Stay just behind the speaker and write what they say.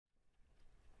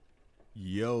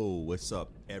Yo, what's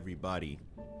up, everybody,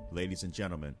 ladies and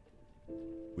gentlemen?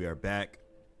 We are back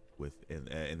with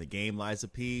in the game Lies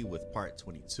of P with part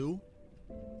 22,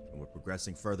 and we're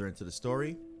progressing further into the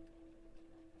story.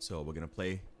 So we're gonna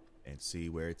play and see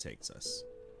where it takes us.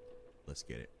 Let's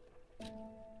get it.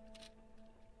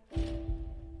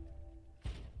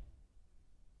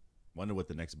 Wonder what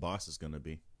the next boss is gonna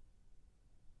be.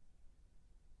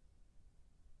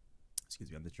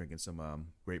 Excuse me, I'm just drinking some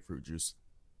grapefruit juice.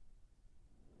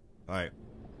 All right.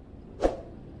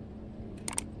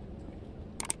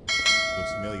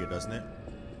 Looks familiar, doesn't it?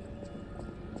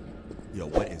 Yo,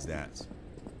 what is that?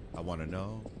 I want to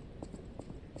know.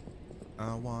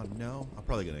 I want to know. I'm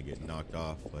probably going to get knocked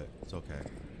off, but it's okay.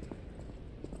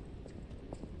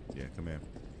 Yeah, come here.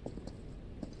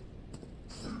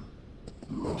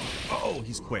 Oh,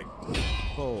 he's quick.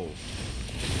 Oh.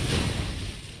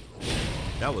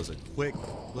 That was a quick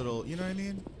little, you know what I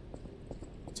mean?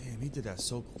 Damn, he did that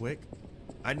so quick.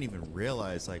 I didn't even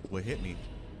realize like what hit me.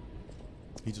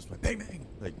 He just went bang bang.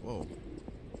 Like, whoa.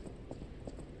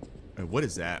 And what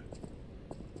is that?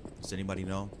 Does anybody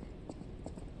know?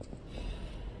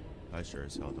 I sure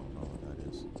as hell don't know what that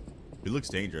is. He looks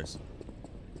dangerous.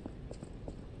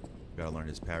 Gotta learn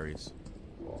his parries.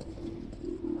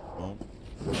 Oh.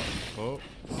 Oh.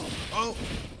 Oh.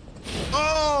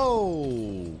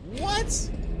 Oh! What?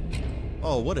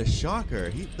 Oh, what a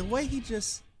shocker. The way he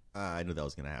just... I knew that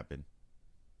was going to happen.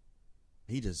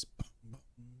 He just...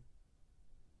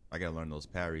 I got to learn those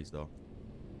parries, though.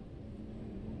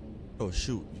 Oh,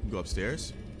 shoot. You can go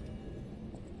upstairs?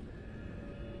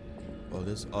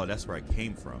 Oh, that's where I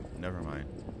came from. Never mind.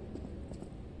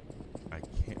 I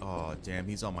can't... Oh, damn.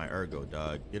 He's on my ergo,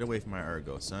 dog. Get away from my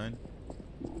ergo, son.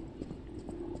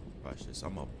 Watch this.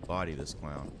 I'm going to body this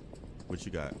clown. What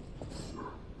you got?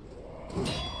 There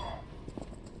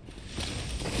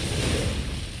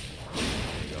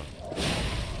you go.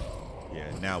 Yeah,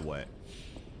 now what?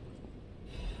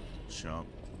 Chump.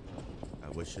 I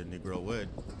wish a Negro would.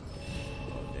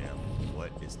 Oh, damn.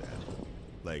 What is that?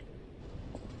 Like,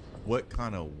 what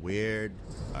kind of weird...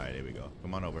 Alright, there we go.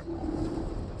 Come on over.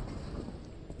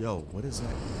 Yo, what does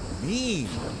that mean?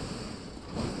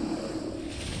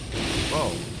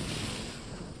 Whoa.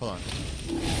 Hold on.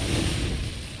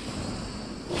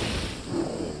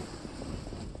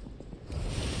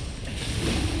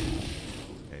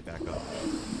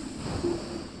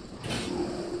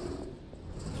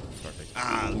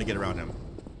 Let me get around him.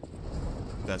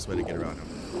 Best way to get around him.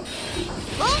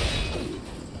 Ah!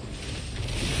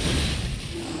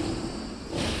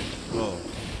 Whoa.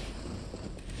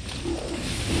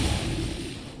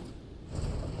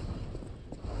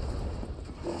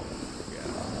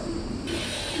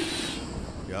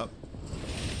 Yeah. Yup.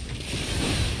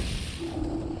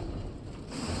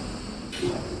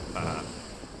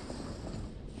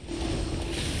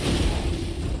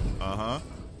 Uh-huh.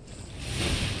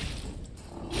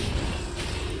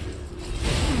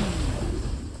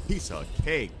 Piece of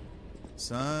cake,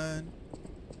 son.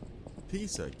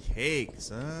 Piece of cake,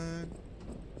 son.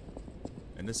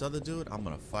 And this other dude, I'm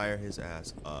gonna fire his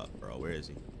ass up, bro. Where is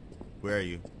he? Where are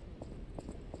you?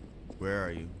 Where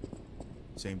are you?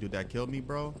 Same dude that killed me,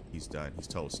 bro? He's done. He's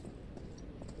toast.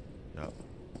 Yup.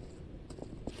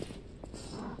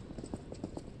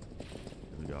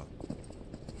 Here we go.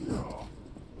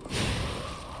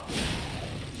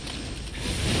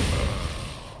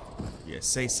 Yeah,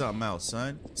 say something else,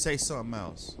 son. Say something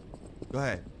else. Go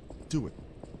ahead. Do it.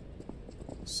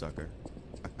 Sucker.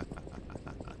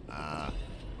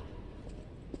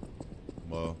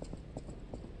 Well,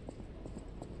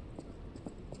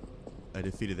 I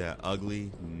defeated that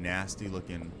ugly, nasty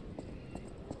looking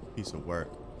piece of work.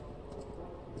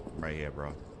 Right here,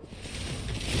 bro.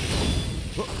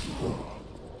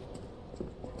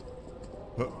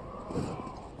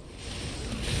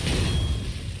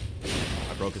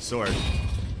 I broke his sword.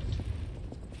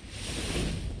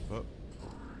 Oh.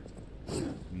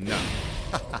 No.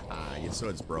 Your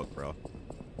sword's broke, bro.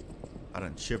 I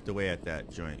done chipped away at that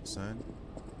joint, son.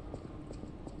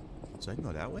 So I can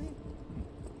go that way?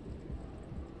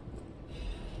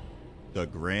 The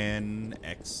Grand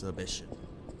Exhibition.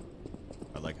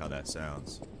 I like how that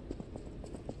sounds.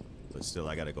 But still,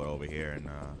 I gotta go over here and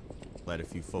let a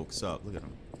few folks up. Look at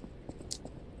them.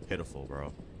 Pitiful,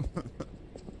 bro.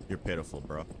 You're pitiful,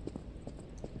 bro.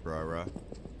 Bruh.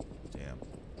 Damn.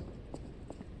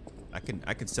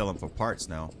 I can sell them for parts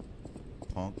now.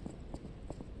 Punk.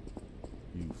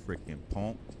 You freaking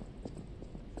punk.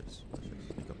 Let's just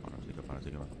sneak up on him, sneak up on him,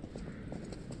 sneak up on him.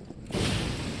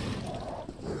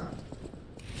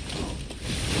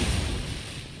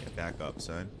 Yeah, back up,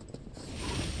 son.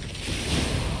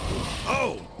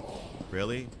 Oh!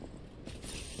 Really?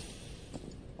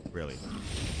 Really?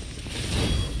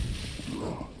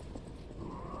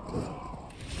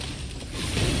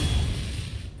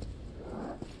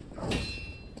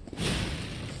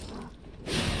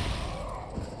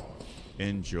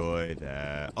 Enjoy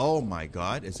that. Oh my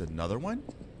god, is another one?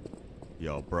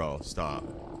 Yo, bro, stop.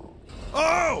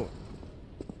 Oh!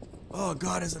 Oh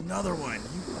god, is another one.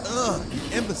 You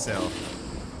imbecile.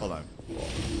 Hold on.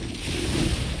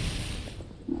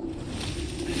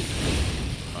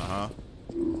 Uh-huh.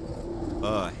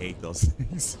 I hate those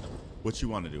things. What you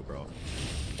want to do, bro?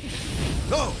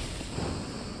 Go!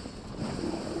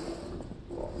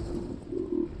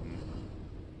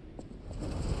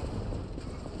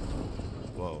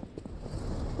 Whoa.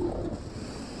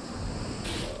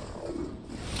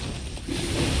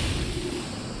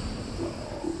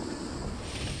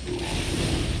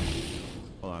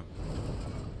 Hold on.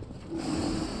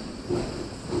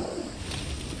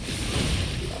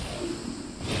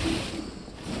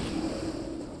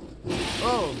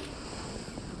 Oh!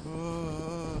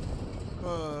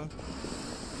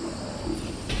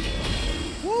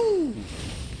 Woo!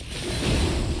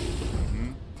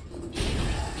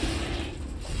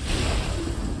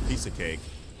 Piece of cake.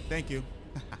 Thank you.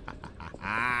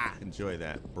 Enjoy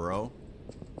that, bro.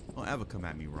 Don't ever come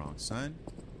at me wrong, son.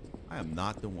 I am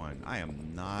not the one. I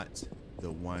am not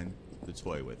the one to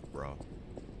toy with, bro.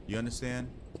 You understand?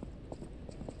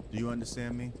 Do you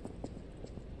understand me?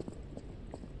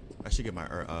 I should get my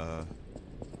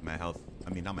my health. I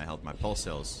mean, not my health. My pulse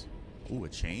cells. Ooh, a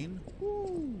chain.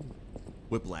 Ooh.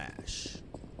 Whiplash.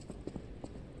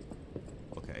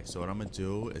 Okay, so what I'm gonna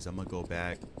do is I'm gonna go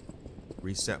back,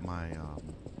 reset my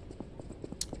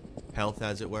health,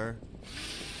 as it were.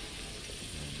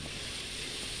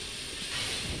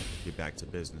 Get back to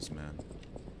business, man.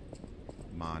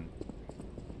 Come on.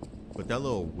 But that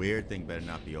little weird thing better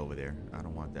not be over there. I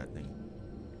don't want that thing.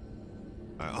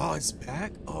 Oh, it's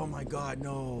back? Oh my god,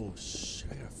 no. Shh,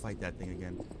 I gotta fight that thing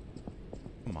again.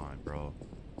 Come on, bro.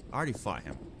 I already fought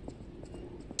him.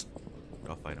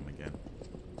 I'll fight him again.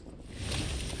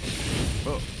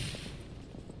 Oh.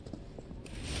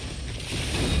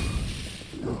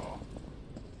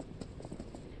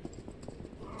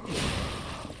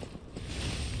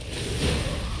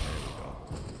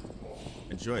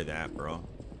 Enjoy that, bro.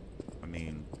 I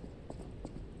mean,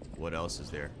 what else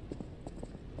is there?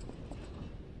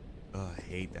 Oh, I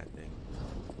hate that thing.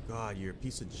 God, you're a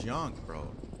piece of junk, bro.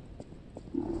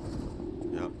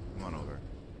 Yep, come on over.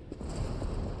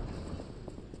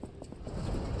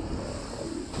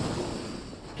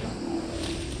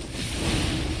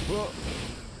 Whoa.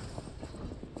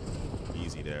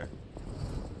 Easy there.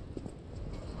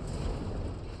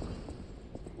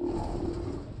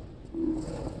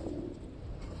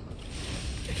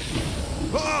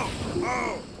 Oh!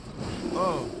 Oh!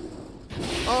 Oh!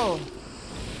 Oh!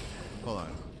 Hold on.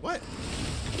 What?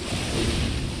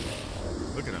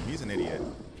 Look at him. He's an idiot.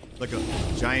 Like a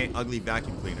giant, ugly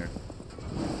vacuum cleaner.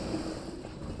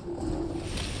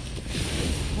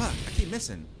 What? I keep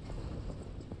missing.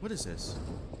 What is this?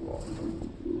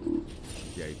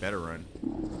 Yeah, you better run.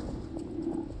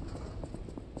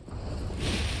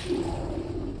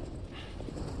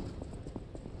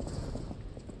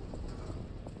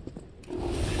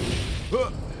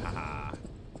 Haha.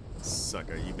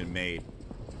 Sucker, you've been made.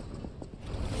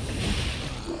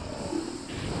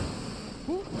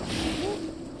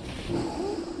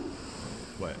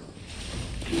 What?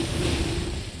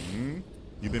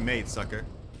 You've been made, sucker.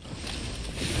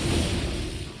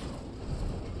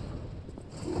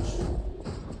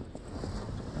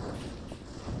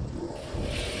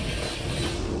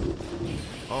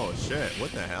 Oh shit,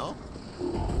 what the hell?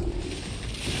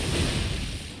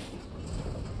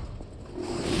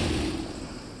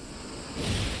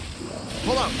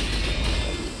 Hold up!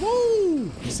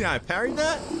 Woo! You see how I parried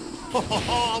that?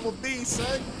 Oh, I'm a beast,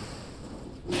 son!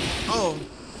 Oh!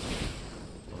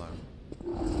 Hold on.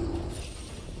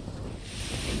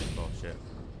 Oh shit.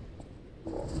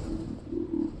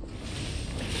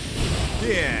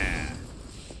 Yeah!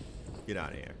 Get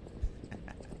out of here.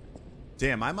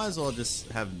 Damn, I might as well just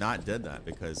have not did that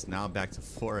because now I'm back to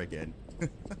 4 again. It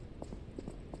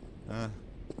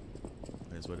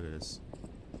is what it is.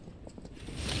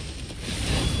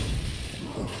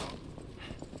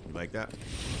 You like that?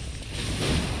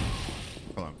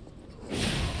 Hold on.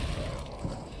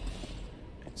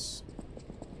 Thanks.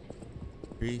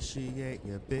 Appreciate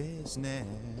your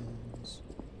business.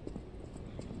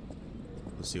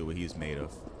 Let's see what he's made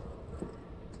of.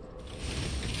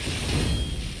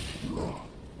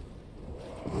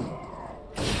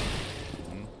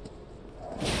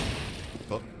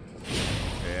 Oh.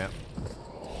 Yeah.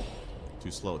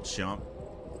 Too slow, chump.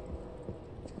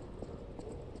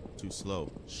 Too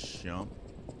slow, chump.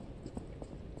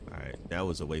 Alright, that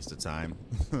was a waste of time.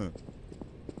 Okay,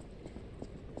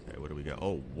 what do we got?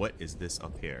 Oh, what is this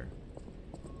up here?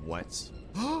 What?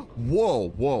 Whoa,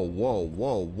 whoa, whoa,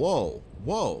 whoa, whoa,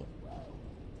 whoa.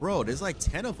 Bro, there's like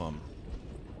 10 of them.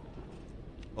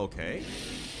 Okay.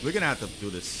 We're gonna have to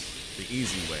do this the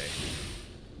easy way.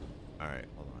 Alright,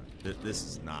 hold on. This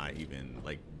is not even,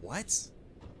 like, what?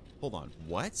 Hold on,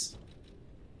 what?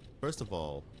 First of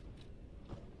all,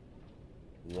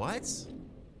 what?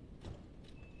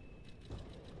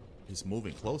 He's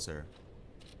moving closer.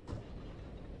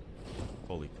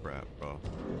 Holy crap, bro.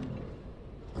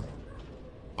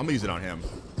 I'm gonna use it on him.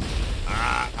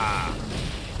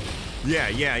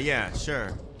 Yeah,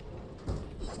 sure.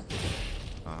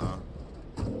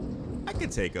 I can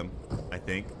take him, I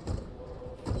think.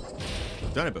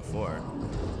 I've done it before.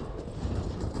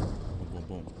 Boom,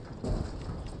 boom, boom.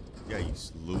 Yeah, you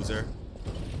loser.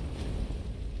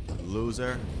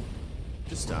 Loser.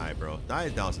 Just die, bro. Die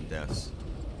 1,000 deaths.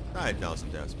 Die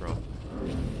 1,000 deaths, bro.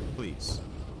 Please.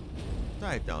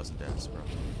 Die 1,000 deaths, bro.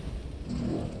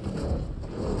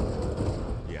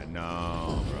 Yeah,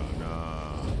 no, bro, no.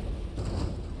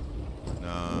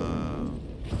 No.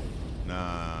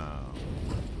 No.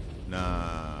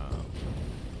 No.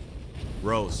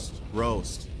 Roast.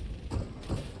 Roast.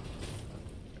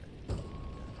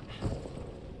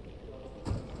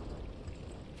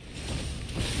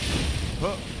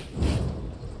 Huh.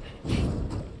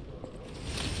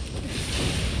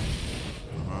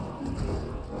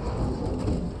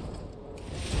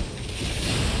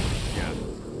 Yeah.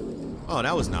 Oh,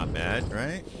 that was not bad,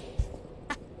 right?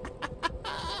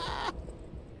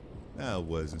 That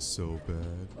wasn't so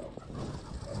bad.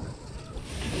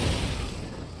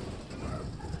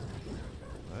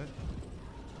 What?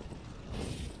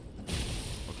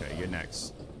 Okay, you're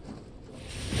next.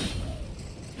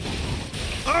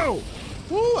 Oh!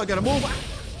 Woo, I gotta move.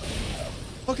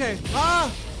 Okay.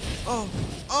 Ah! Oh.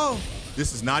 Oh.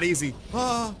 This is not easy.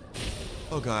 Ah.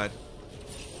 Oh, God.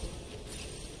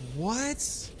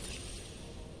 What?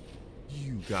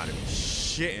 You gotta be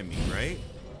shitting me, right?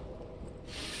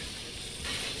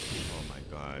 Oh, my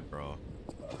God, bro.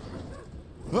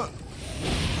 Huh.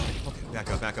 Okay, back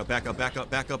up, back up, back up, back up,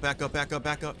 back up, back up, back up,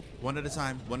 back up. One at a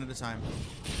time, one at a time.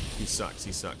 He sucks,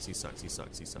 he sucks, he sucks, he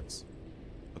sucks, he sucks.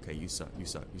 Okay, you suck, you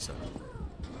suck, you suck.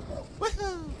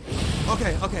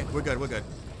 Okay, okay, we're good, we're good.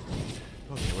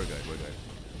 Okay, we're good, we're good.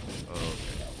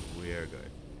 Okay, we're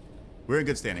good. We're in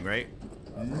good standing, right?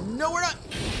 No, we're not!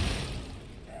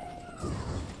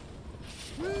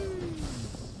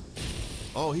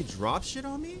 Oh, he dropped shit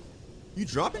on me? You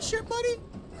dropping shit, buddy?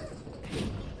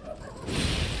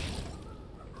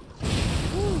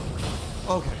 Woo.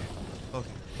 Okay, okay.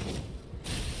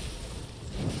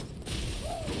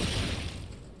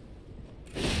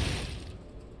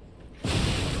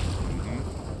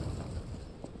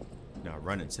 Now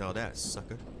run and tell that,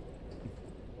 sucker.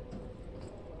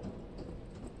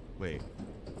 Wait.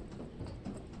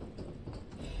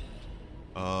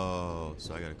 Oh,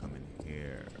 so I gotta come in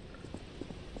here.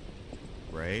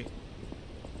 Right?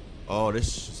 Oh, this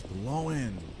is just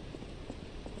glowing.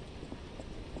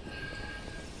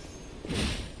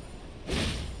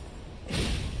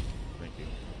 Thank you.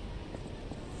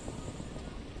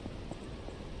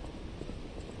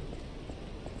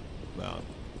 Well,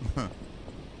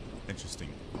 interesting.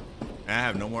 I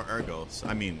have no more ergos.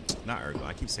 I mean, not ergo.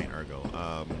 I keep saying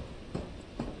ergo.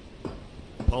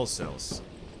 Pulse cells.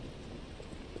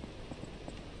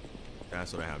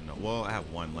 That's what I have. No. Well, I have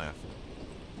one left.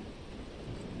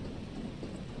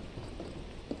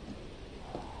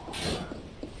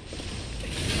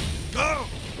 Go!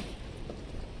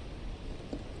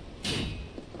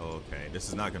 Okay, this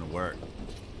is not gonna work.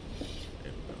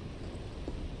 There we go.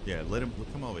 Yeah, let him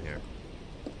come over here.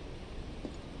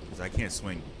 Cause I can't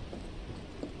swing.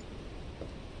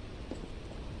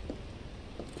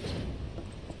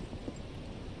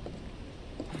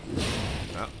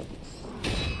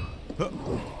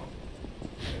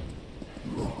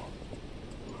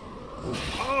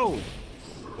 Oh!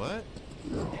 What?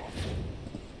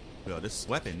 Yo, this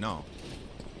weapon, no.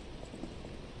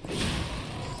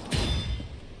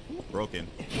 Broken.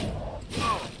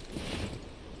 Oh!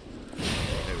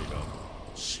 There we go.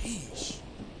 Sheesh.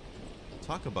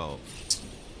 Talk about.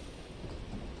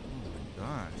 Oh my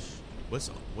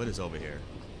gosh. What is over here?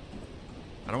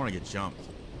 I don't want to get jumped.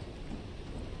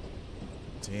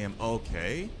 Damn.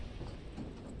 Okay.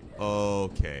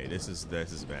 Okay. This is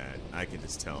bad. I can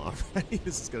just tell already.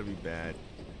 This is gonna be bad.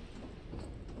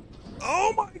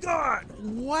 Oh my God!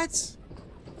 What?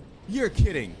 You're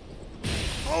kidding.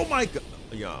 Oh my God.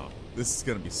 Yo, this is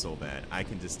gonna be so bad. I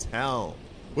can just tell.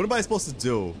 What am I supposed to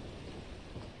do?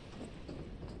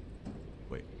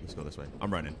 Wait, let's go this way.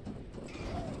 I'm running.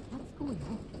 What's going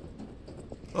on?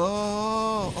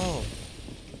 Oh.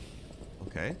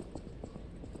 Okay.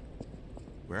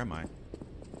 Where am I?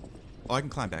 Oh, I can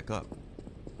climb back up.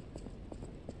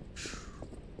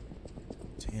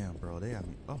 Damn, bro, they have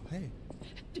me. Oh, hey.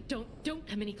 Don't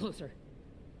come any closer.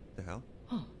 The hell?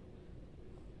 Oh.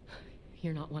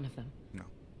 You're not one of them. No.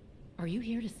 Are you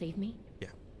here to save me? Yeah.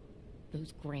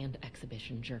 Those grand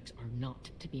exhibition jerks are not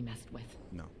to be messed with.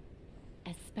 No.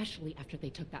 Especially after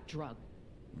they took that drug.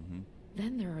 Mm-hmm.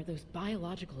 Then there are those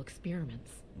biological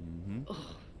experiments. Mm-hmm.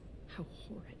 Ugh, how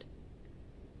horrid.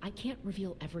 I can't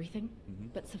reveal everything,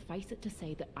 but suffice it to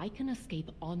say that I can escape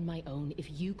on my own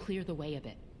if you clear the way a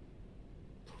bit.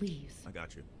 Please. I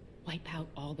got you. Wipe out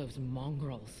all those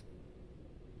mongrels.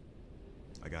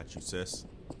 I got you, sis.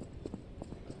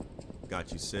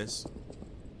 Got you, sis.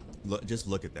 Look, just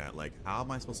look at that. Like, how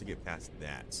am I supposed to get past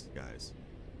that, guys?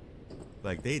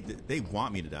 Like, they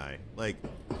want me to die. Like,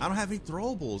 I don't have any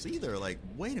throwables either. Like,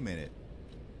 wait a minute.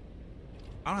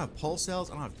 I don't have pulse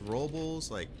cells. I don't have throwables.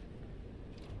 Like,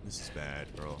 this is bad,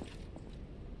 bro.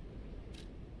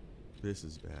 This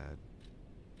is bad.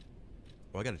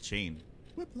 Oh, I got a chain.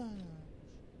 Whiplash.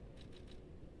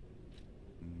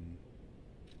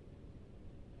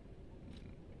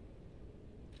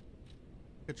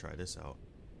 I could try this out.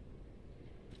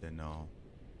 But then no.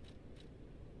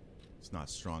 It's not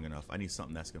strong enough. I need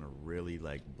something that's gonna really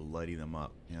like bloody them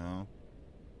up, you know?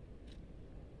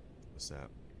 What's that?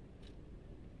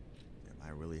 Damn, I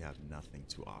really have nothing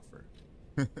to offer.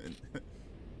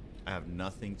 I have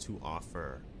nothing to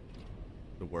offer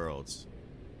the world.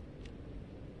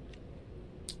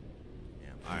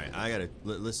 Damn. Alright, I gotta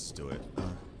let's just do it.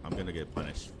 I'm gonna get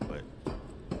punished, but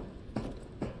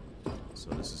so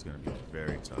this is gonna be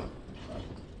very tough.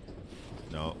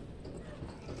 No.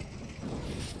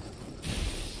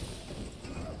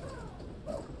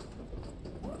 There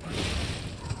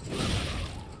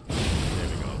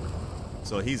we go.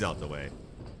 So he's out the way.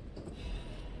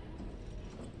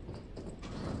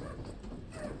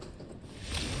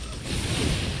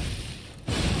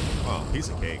 Oh, piece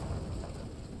of cake.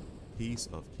 Piece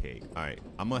of cake. Alright,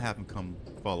 I'm gonna have him come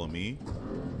follow me.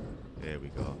 There we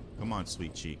go. Come on,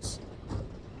 sweet cheeks.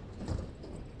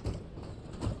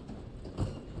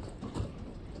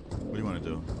 What do you want to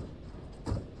do?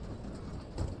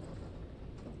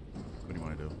 What do you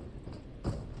want to do?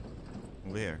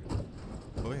 Over here.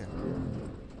 Over here.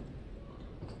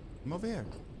 Come over here.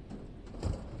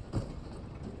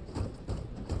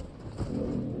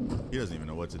 He doesn't even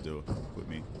know what to do with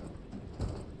me.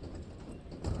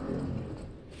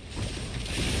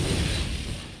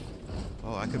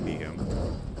 Oh, I could beat him.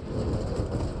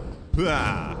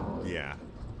 Yeah.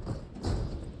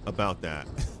 About that.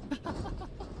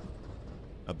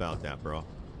 About that, bro.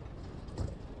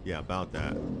 Yeah, about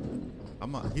that.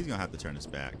 He's gonna have to turn his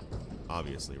back.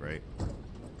 Obviously, right?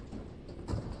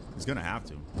 He's gonna have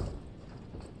to.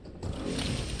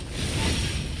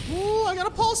 Ooh, I got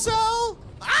a pulse cell!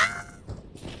 Ah!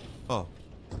 Oh.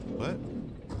 What?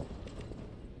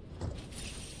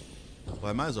 Well,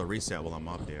 I might as well reset while I'm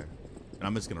up there. And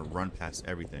I'm just gonna run past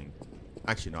everything.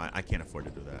 Actually, no, I can't afford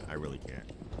to do that. I really can't.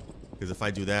 Because if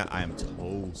I do that, I am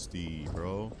toasty,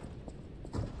 bro.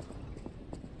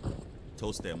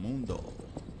 Toast mundo.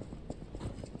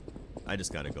 I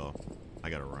just gotta go. I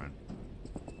gotta run.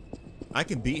 I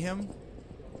can beat him,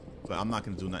 but I'm not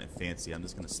gonna do nothing fancy. I'm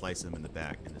just gonna slice him in the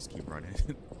back and just keep running.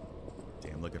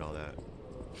 Damn, look at all that.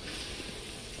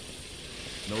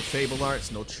 No fable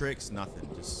arts, no tricks, nothing.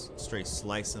 Just straight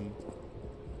slice him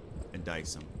and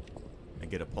dice him.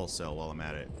 And get a pulse cell while I'm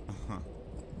at it.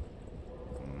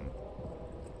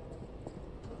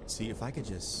 See, if I could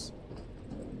just...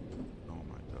 Oh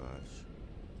my gosh.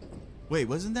 Wait,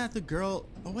 wasn't that the girl?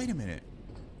 Oh, wait a minute.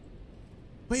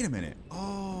 Wait a minute.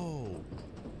 Oh.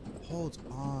 Hold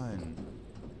on.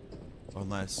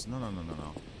 Unless... No.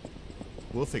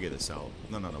 We'll figure this out.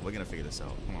 No. We're gonna figure this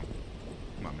out. Come on.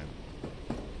 Come on, man.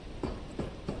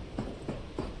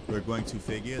 We're going to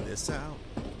figure this out.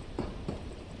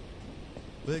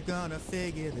 We're gonna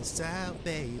figure this out,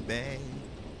 baby.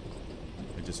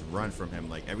 And just run from him.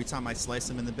 Like, every time I slice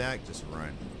him in the back, just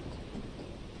run.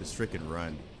 Just freaking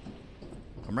run.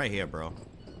 I'm right here, bro.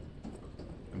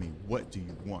 I mean, what do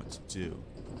you want to do?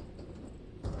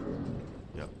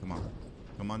 Yep, come on.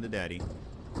 Come on to daddy.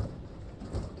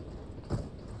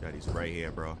 Daddy's right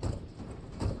here, bro.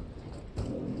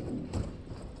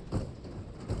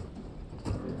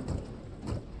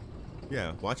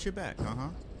 Yeah, watch your back.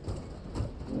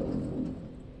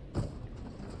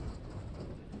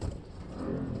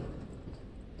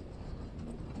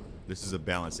 This is a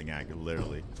balancing act,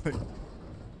 literally.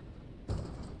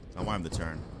 I want him to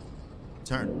turn.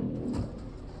 Turn.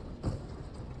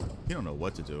 He don't know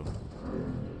what to do.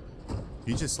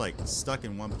 He's just like stuck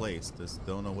in one place. Just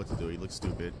don't know what to do. He looks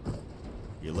stupid.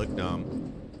 You look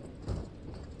dumb.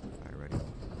 Alright, ready.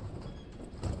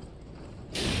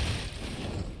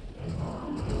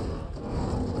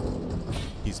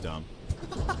 He's dumb.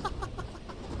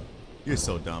 You're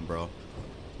so dumb, bro.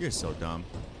 You're so dumb.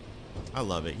 I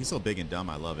love it. He's so big and dumb.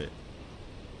 I love it.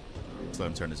 Let's let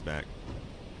him turn his back.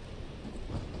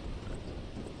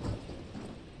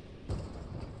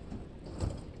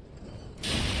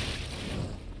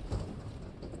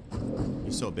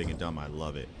 He's so big and dumb. I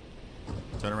love it.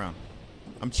 Turn around.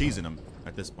 I'm cheesing him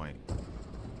at this point.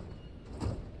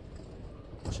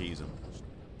 Cheese him.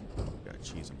 Gotta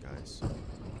cheese him, guys.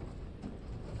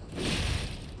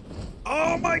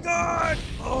 Oh my god!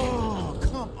 Oh,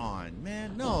 come on,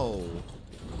 man. No.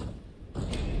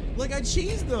 Like, I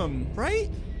cheesed them, right?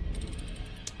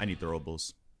 I need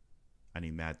throwables. I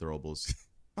need mad throwables.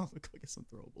 I'll go get some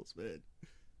throwables, man.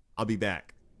 I'll be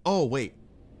back. Oh, wait.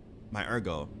 My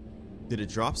ergo. Did it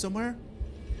drop somewhere?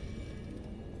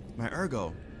 My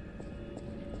ergo.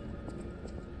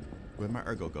 Where'd my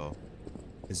ergo go?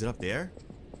 Is it up there?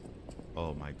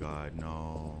 Oh my god,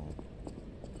 no.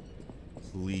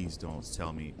 Please don't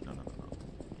tell me. No, no, no, no.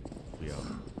 We out.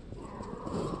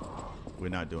 We're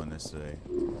not doing this today.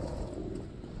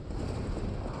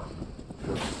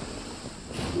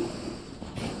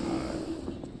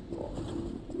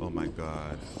 Oh my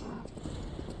god.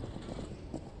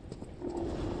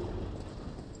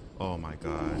 Oh my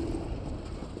god.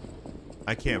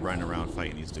 I can't run around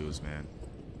fighting these dudes, man.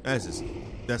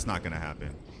 That's not gonna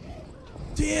happen.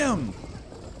 Damn!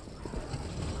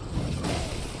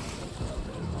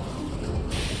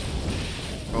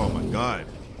 Oh my god.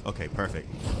 Okay, perfect.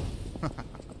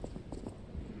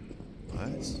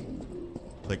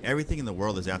 What? Like, everything in the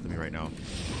world is after me right now.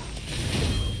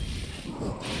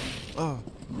 Oh.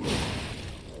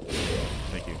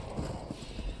 Thank you.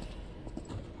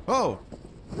 Oh!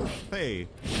 Hey.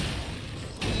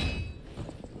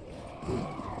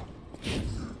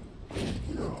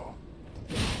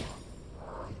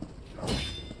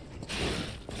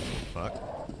 Fuck.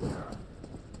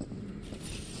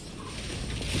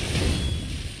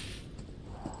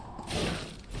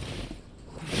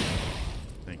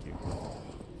 Thank you.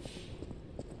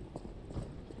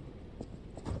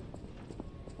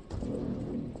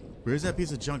 Where's that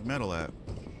piece of junk metal at?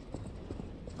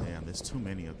 Damn, there's too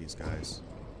many of these guys.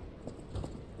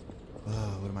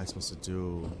 What am I supposed to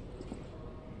do?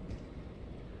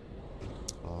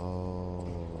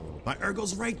 Oh, my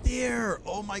ergo's right there.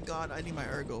 Oh my god, I need my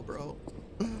ergo, bro.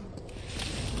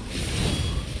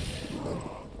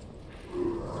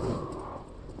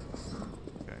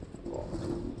 Okay.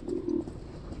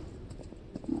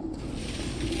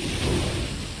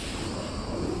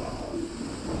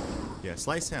 Yeah,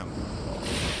 slice him.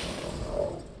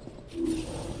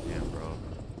 Damn, bro.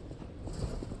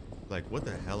 Like, what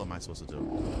the hell am I supposed to do?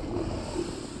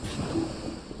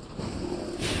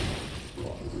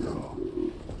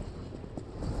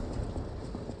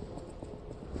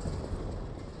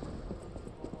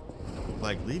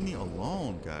 Like, leave me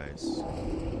alone, guys.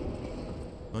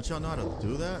 Don't y'all know how to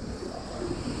do that?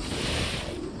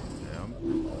 Damn.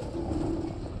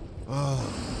 Oh.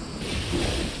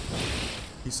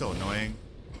 He's so annoying.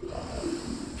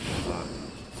 What?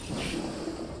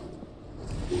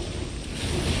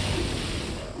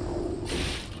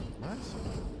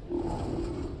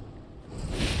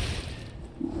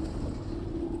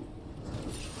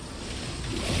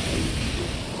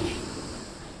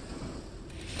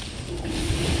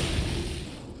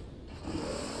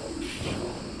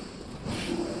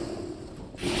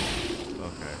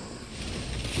 Okay.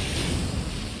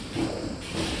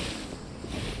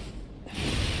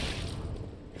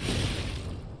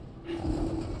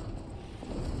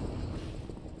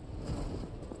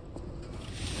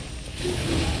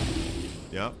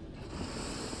 Yep.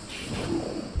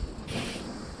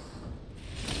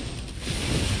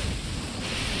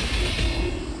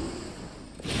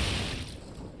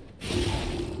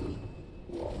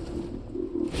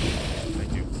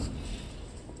 Thank you.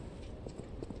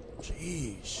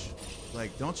 Jeez.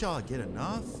 Like, don't y'all get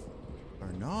enough?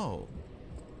 Or no?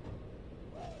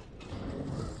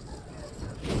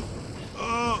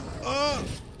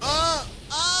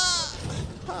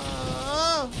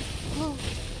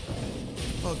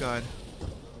 Oh god.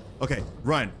 Okay,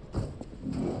 run.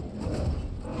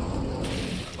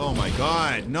 Oh my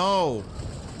god, no.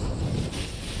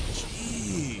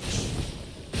 Jeez.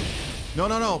 No,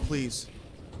 no, no, please.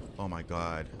 Oh my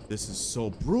god. This is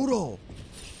so brutal.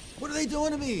 What are they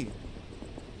doing to me?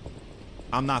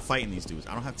 I'm not fighting these dudes.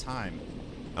 I don't have time.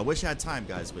 I wish I had time,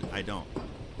 guys, but I don't.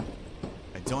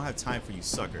 I don't have time for you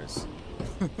suckers.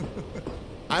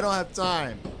 I don't have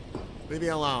time. Leave me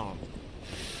alone.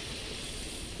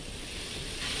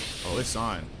 Oh, it's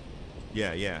on.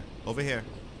 Yeah, yeah. Over here.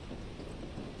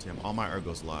 Damn, all my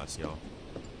ergo's lost, yo.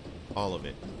 All of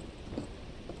it.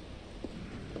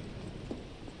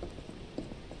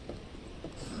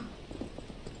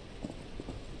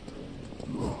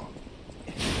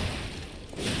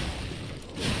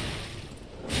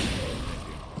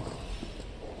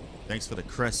 Thanks for the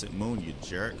crescent moon, you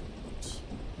jerk.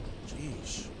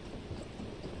 Jeez.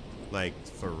 Like,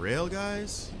 for real,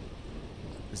 guys?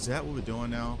 Is that what we're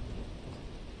doing now?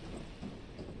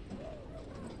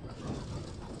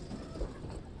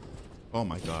 Oh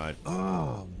my god.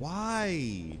 Oh,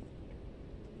 why?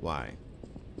 Why?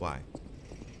 Why?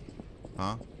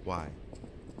 Huh? Why?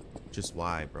 Just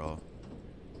why, bro?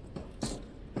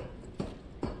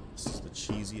 This is the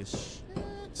cheesiest shit.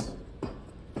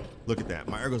 Look at that.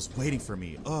 My ergo's waiting for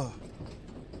me. Ugh.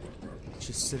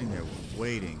 Just sitting there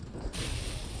waiting.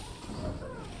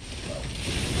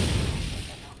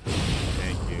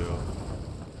 Thank you.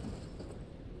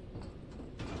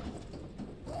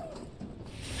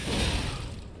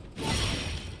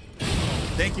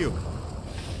 Thank you.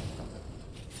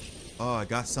 Oh, I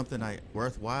got something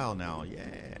worthwhile now.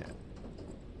 Yeah.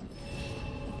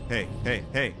 Hey, hey,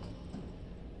 hey.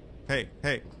 Hey,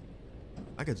 hey.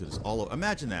 I gotta do this all over.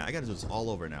 Imagine that. I gotta do this all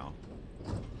over now.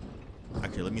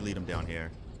 Actually, let me lead him down here.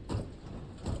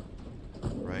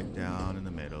 Right down in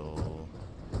the middle.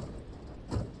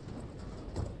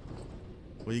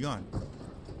 Where you going?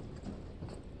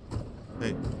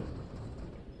 Hey.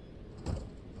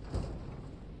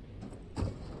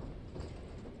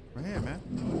 Right here, man.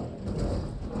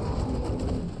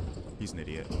 He's an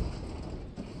idiot.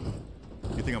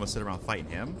 You think I'm gonna sit around fighting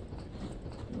him?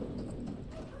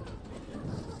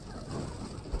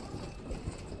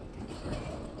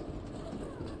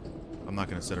 I'm not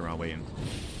gonna sit around waiting.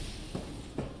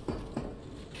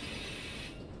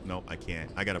 Nope, I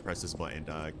can't. I gotta press this button,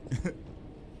 dog.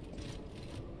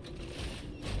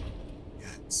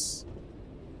 Yes.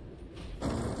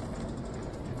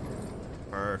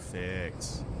 Perfect.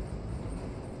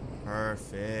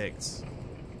 Perfect.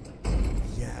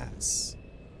 Yes.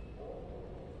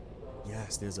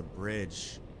 Yes, there's a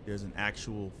bridge. There's an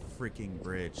actual freaking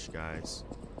bridge, guys,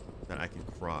 that I can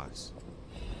cross.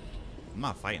 I'm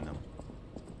not fighting them.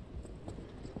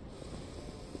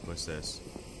 What's this?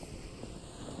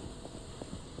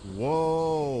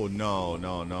 Whoa, no,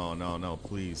 no, no, no, no,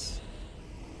 please.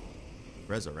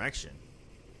 Resurrection.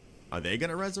 Are they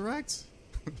gonna resurrect?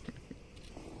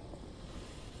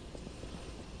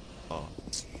 Oh.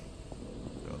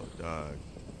 Oh, dog.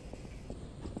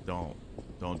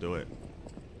 Don't do it.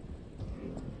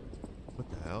 What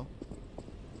the hell?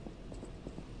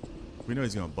 We know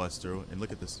he's gonna bust through, and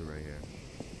look at this dude right here.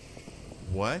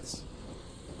 What?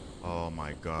 Oh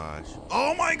my gosh.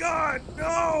 Oh my god!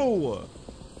 No!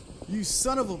 You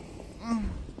son of a...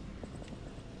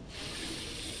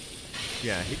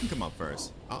 Yeah, he can come up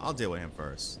first. I'll deal with him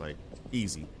first. Like,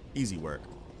 easy. Easy work.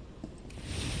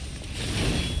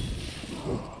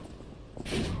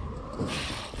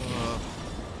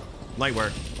 Light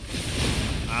work.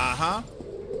 Uh-huh.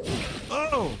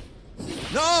 Oh!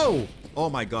 No! Oh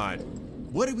my god.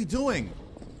 What are we doing?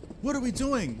 What are we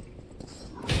doing?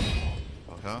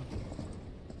 Okay.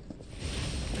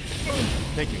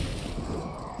 Thank you.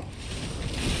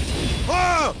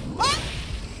 Oh! Ah!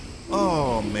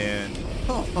 Oh man.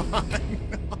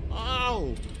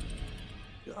 Oh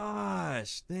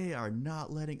gosh, they are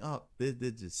not letting up. They're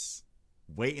just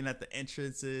waiting at the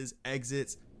entrances,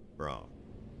 exits. Bro,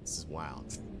 this is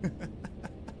wild.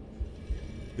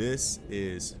 This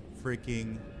is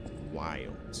freaking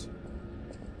wild.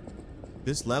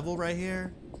 This level right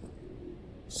here,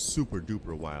 super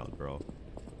duper wild, bro.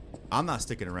 I'm not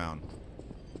sticking around.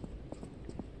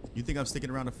 You think I'm sticking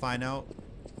around to find out?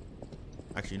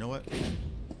 Actually, you know what?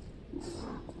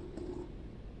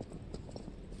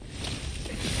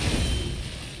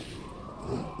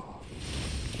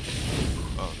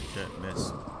 Oh, shit,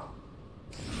 missed.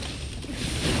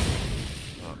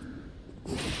 Oh.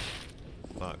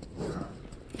 Fuck.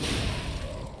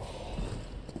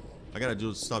 I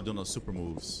gotta stop doing those super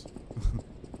moves.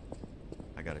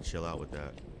 I gotta chill out with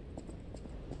that.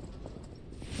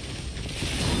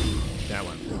 That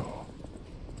one.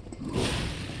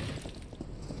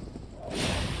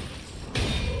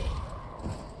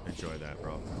 Enjoy that,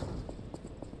 bro.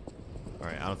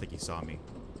 Alright, I don't think he saw me.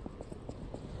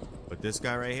 But But this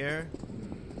guy right here.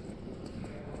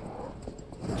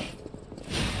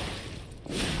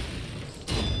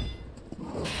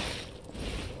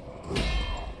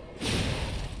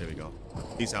 There we go.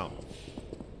 Peace out.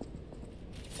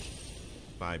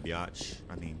 Bye, biatch.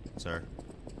 I mean, sir.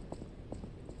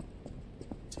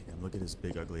 Damn, look at his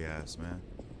big ugly ass, man.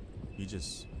 He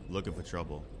just looking for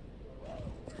trouble.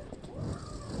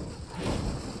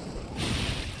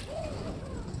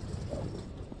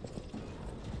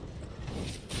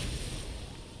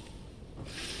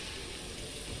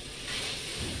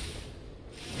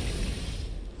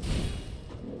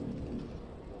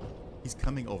 He's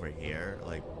coming over here?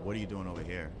 Like, what are you doing over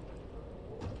here?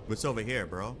 What's over here,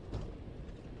 bro?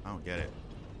 I don't get it.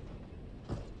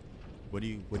 What are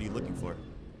you looking for?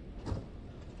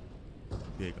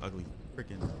 Big, ugly,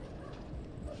 freaking.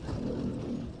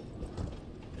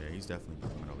 Yeah, he's definitely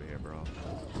coming over here, bro.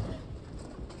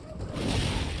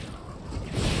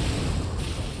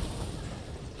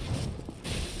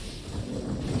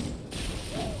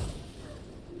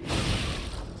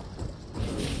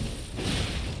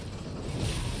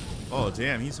 Oh,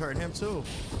 damn, he's hurting him too.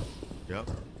 Yep,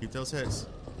 keep those hits.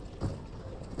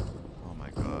 Oh my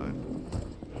god.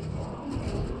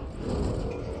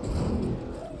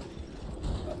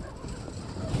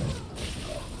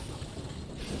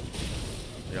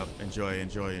 Yep, enjoy,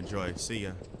 enjoy, enjoy. See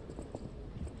ya.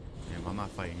 Damn, I'm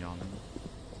not fighting y'all, man.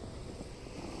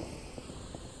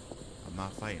 I'm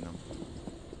not fighting them.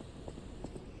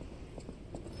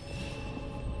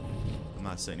 I'm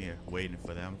not sitting here waiting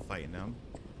for them, fighting them.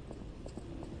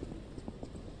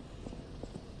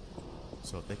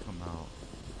 So if they come out,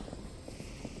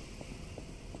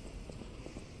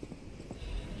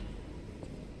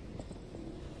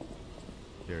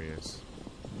 there he is.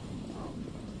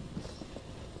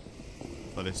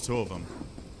 Oh, there's two of them.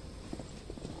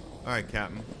 All right,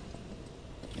 Captain.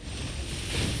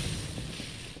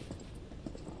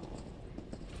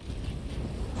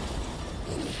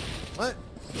 What?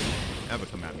 Never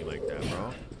come at me like that,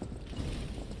 bro.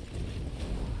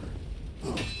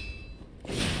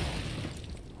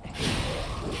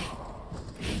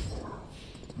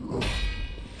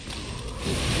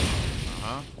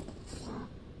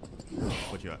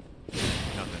 What you got?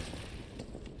 Nothing.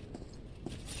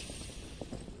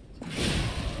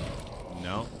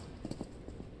 No.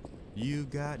 You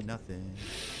got nothing.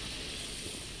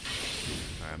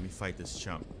 Alright, let me fight this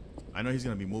chump. I know he's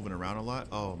gonna be moving around a lot.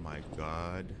 Oh my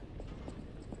god.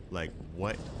 Like,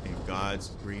 what in God's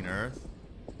green earth?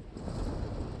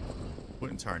 What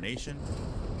in tarnation?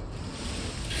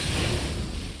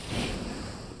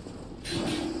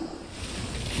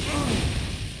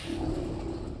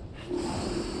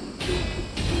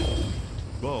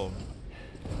 Whoa.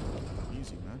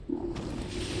 Easy, man.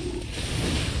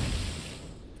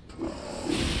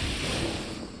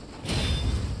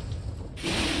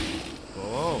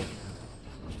 Whoa.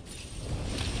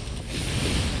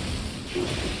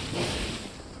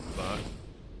 Fuck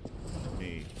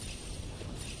me.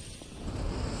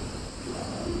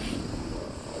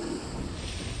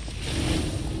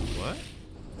 What?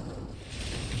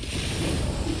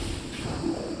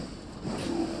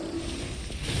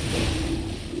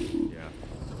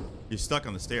 You're stuck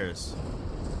on the stairs.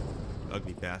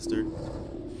 Ugly bastard.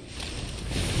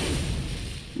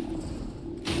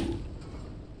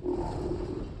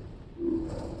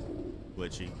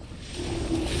 Glitchy.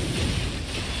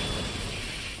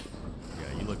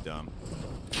 Yeah, you look dumb.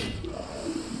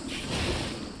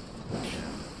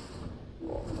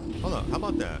 Hold up, how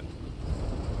about that?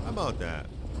 How about that?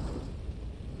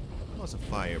 How about some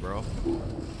fire, bro?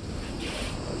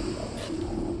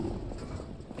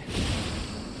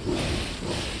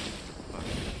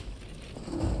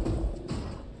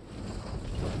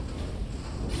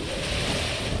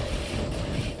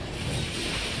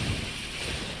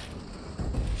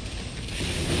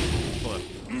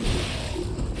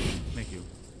 Thank you.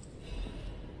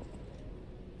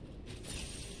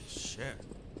 Shit.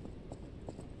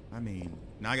 I mean,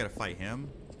 now I gotta fight him.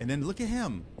 And then look at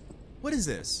him. What is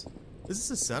this? Is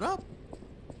this a setup?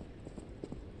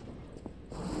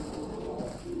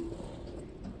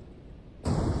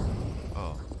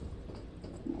 Oh.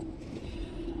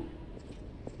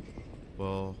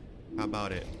 Well, how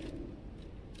about it?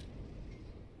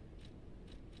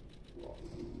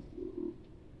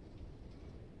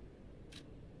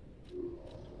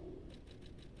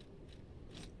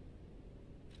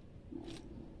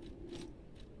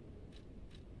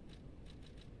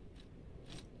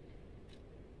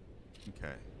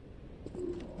 Okay.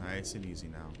 Nice and easy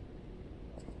now.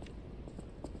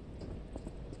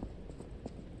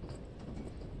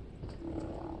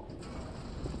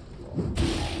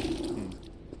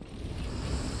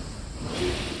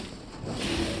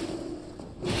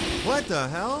 the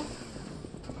hell?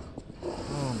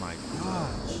 Oh my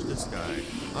gosh, this guy.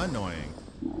 Annoying.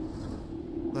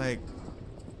 Like,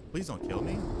 please don't kill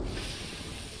me.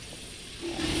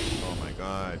 Oh my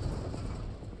god.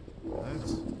 What?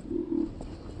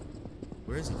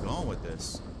 Where is he going with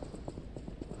this?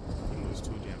 He moves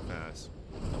too damn fast.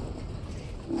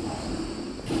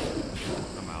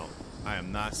 I'm out. I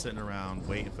am not sitting around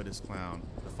waiting for this clown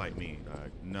to fight me.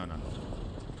 No, no, no.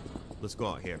 Let's go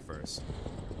out here first.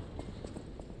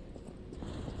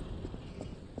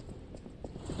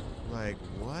 Like,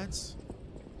 what?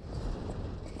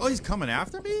 Oh, he's coming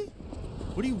after me?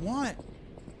 What do you want?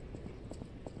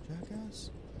 Jackass?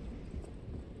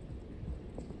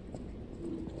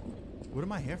 What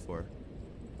am I here for?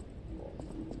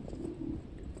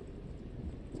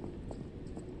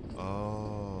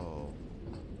 Oh.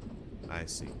 I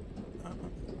see.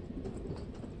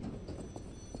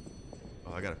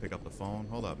 Oh, I gotta pick up the phone.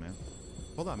 Hold up, man.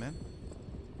 Hold up, man.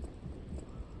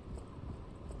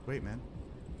 Wait, man.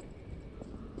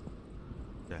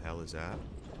 The hell is that?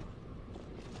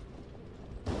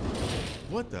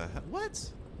 What the hell?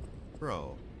 What?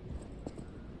 Bro.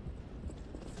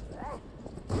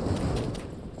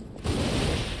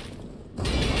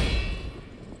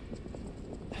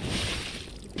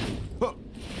 Oh.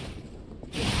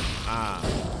 Ah.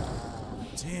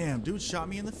 Damn, dude shot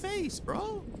me in the face,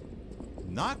 bro.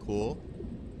 Not cool.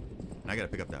 And I gotta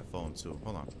pick up that phone too.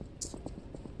 Hold on.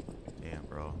 Damn,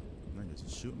 bro.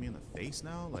 Niggas shoot me in the face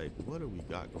now? Like, what do we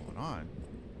got going on?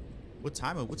 What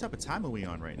type of time are we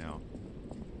on right now?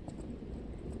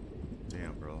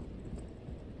 Damn, bro.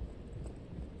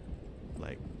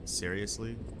 Like,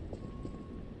 seriously?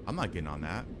 I'm not getting on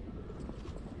that.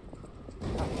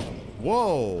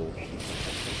 Whoa!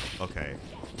 Okay.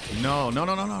 No, no,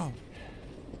 no, no, no!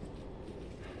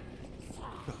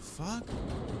 What the fuck?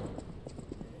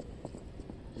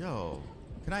 Yo,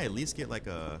 can I at least get like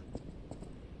a...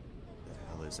 What the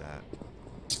hell is that?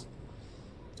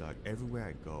 Dog, everywhere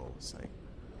I go, it's like...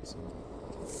 Some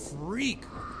freak!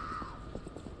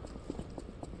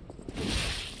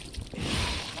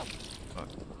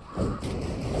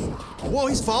 Whoa,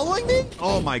 he's following me?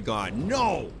 Oh my god,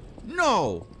 no!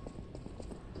 No!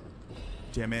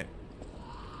 Damn it.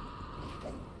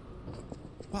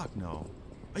 Fuck no.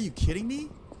 Are you kidding me?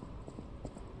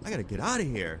 I gotta get out of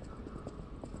here.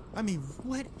 I mean,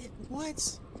 what?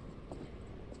 What?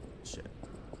 Shit.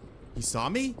 He saw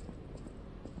me?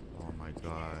 Oh my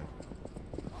god.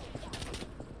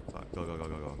 Fuck, go, go, go,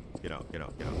 go, go. Get out, get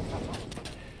out, get out.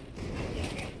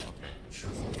 Okay.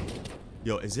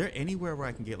 Yo, is there anywhere where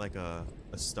I can get like a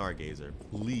stargazer?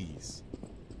 Please.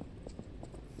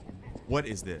 What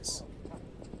is this?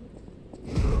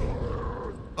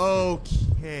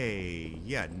 Okay.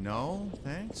 Yeah, no,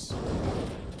 thanks.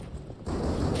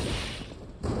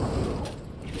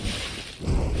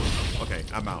 Okay,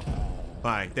 I'm out.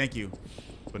 Bye, thank you.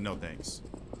 But no thanks.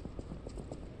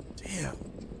 Damn.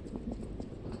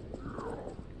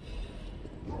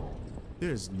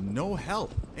 There's no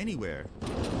help anywhere.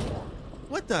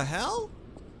 What the hell?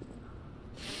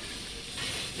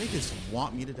 They just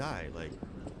want me to die, like.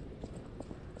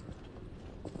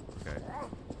 Okay.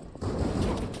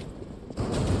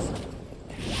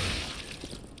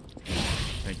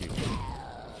 Thank you.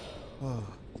 Oh,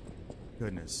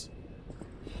 goodness.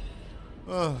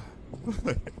 Oh,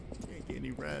 can't get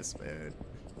any rest, man.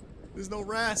 There's no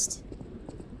rest.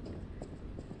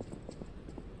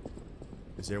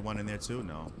 Is there one in there too?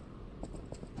 No.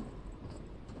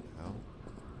 Hell.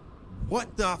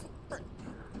 What the?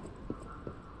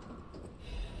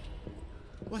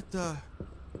 What the?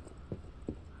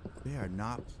 They are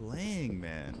not playing,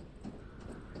 man.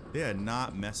 They are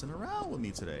not messing around with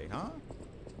me today, huh?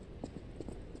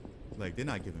 Like, they're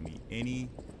not giving me any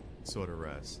sort of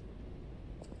rest.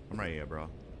 I'm right here, bro.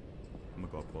 I'm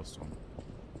gonna go up close to him.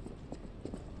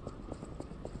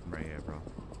 I'm right here, bro.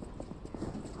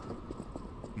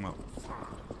 Come on.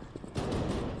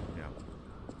 Yeah.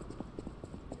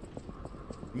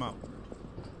 Come on.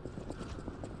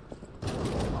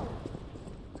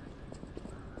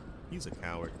 He's a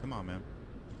coward. Come on, man.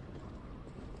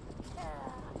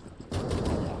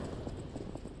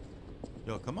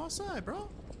 Yo, come outside, bro.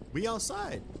 We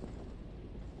outside.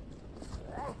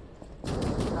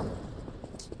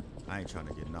 I ain't trying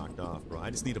to get knocked off, bro. I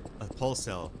just need a pulse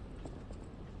cell.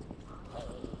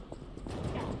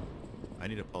 I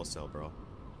need a pulse cell, bro.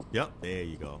 Yep, there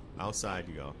you go. Outside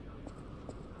you go.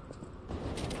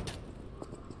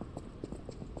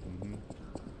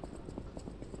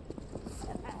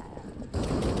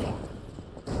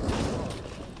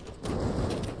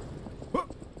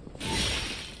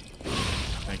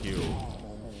 Thank you.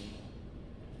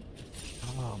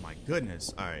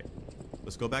 goodness. All right.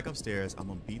 Let's go back upstairs. I'm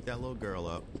gonna beat that little girl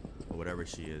up, or whatever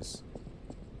she is,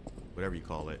 whatever you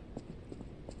call it.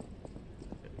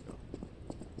 There we go.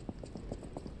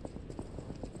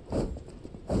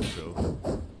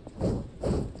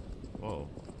 Whoa.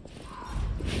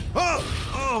 Oh!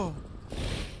 Oh!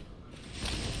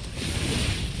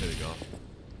 There we go.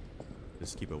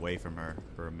 Just keep away from her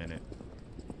for a minute.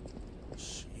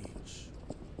 Sheesh.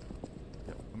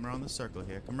 Yep, come around the circle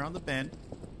here. Come around the bend.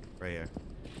 Right here.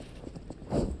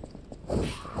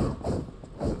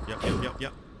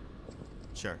 Yep.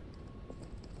 Sure.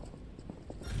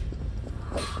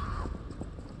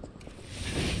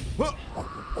 Whoa!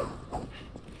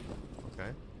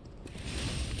 Okay.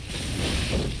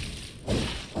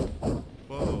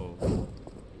 Whoa.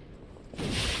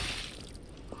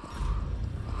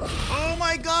 Oh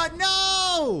my god,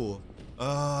 no!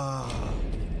 I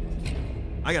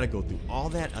gotta go through all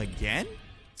that again?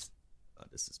 Oh,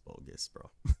 this is bogus, bro.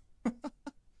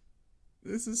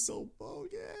 This is so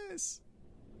bogus.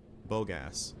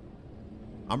 Bogus.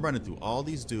 I'm running through all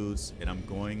these dudes and I'm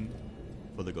going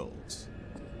for the golds.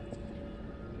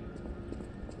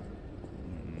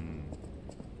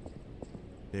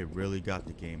 They really got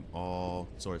the game all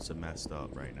sorts of messed up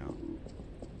right now.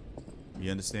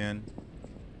 You understand?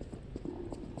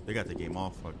 They got the game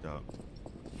all fucked up.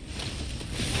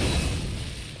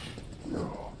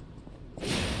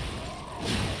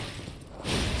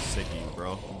 Sick of you,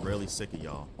 bro. I'm really sick of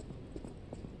y'all.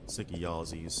 Sick of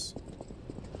y'allsies.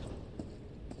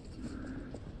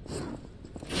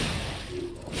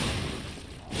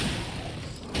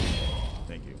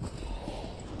 Thank you.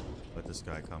 Let this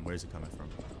guy come. Where's he coming from?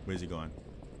 Where's he going?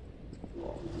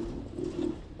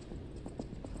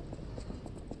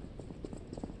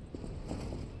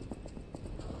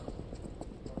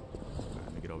 Alright,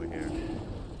 let me get over here.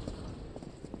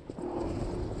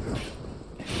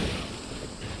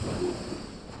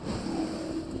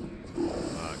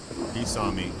 He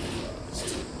saw me.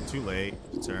 It's too late.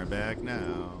 Turn back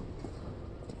now.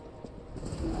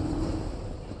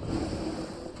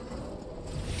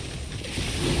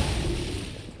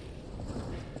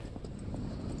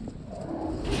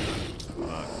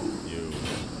 Fuck you.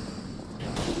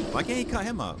 Why can't he cut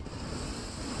him up?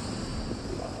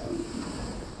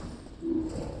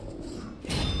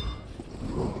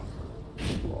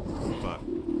 Fuck.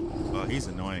 Oh, he's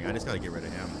annoying. I just gotta get rid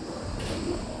of him.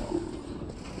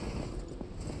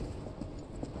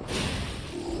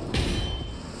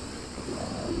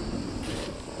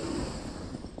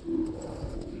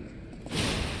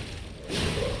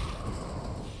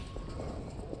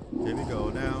 Here we go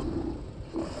now.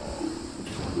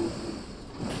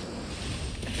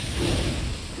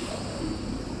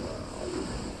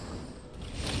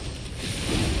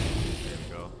 There we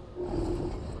go.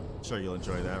 I'm sure you'll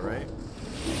enjoy that, right?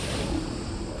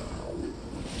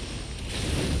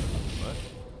 What?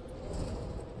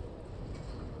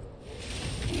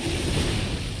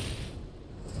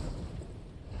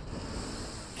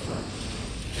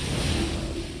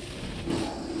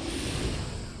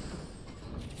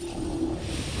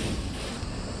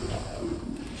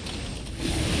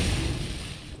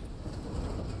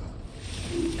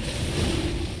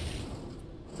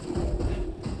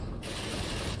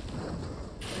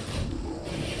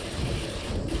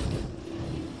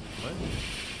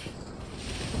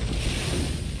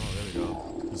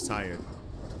 Tired.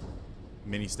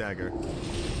 Mini stagger. Hold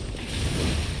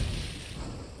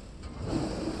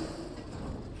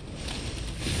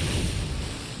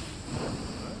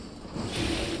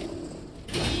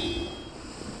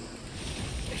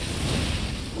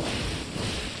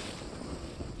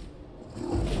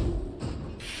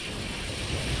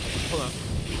up.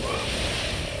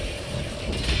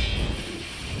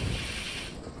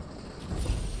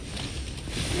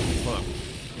 Hold up.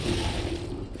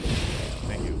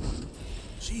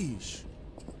 Sheesh.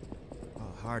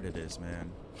 How hard it is, man.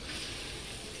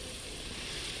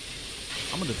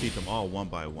 I'm gonna defeat them all one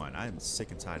by one. I am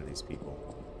sick and tired of these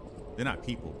people. They're not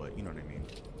people, but you know what I mean.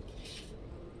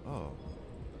 Oh.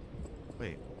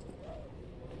 Wait.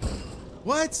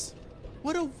 What?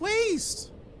 What a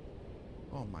waste!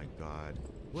 Oh my god.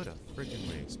 What a freaking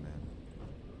waste, man.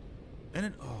 And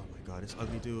then, oh my god, this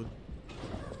ugly dude.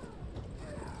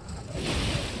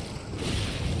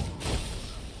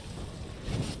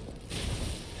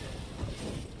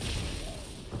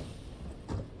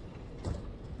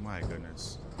 My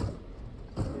goodness.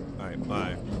 Alright,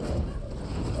 bye.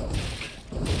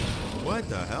 What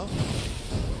the hell?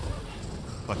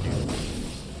 Fuck you.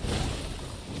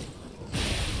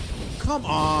 Come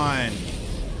on!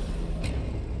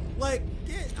 Like,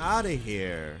 get out of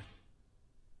here.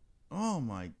 Oh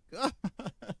my god.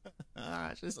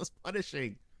 gosh, this is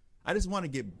punishing. I just want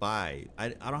to get by. I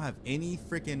don't have any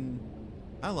freaking...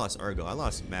 I lost ergo. I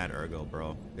lost mad ergo,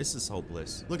 bro. This is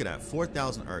hopeless. Look at that.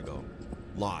 4,000 ergo.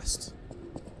 Lost.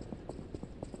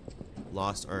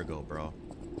 Lost ergo, bro.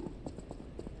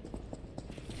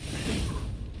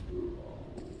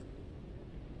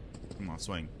 Come on,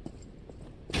 swing.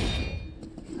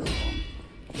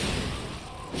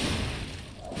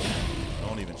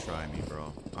 Don't even try me,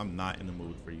 bro. I'm not in the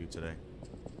mood for you today.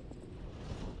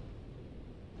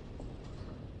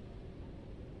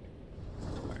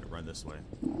 Alright, run this way.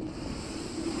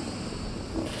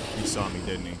 He saw me,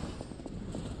 didn't he?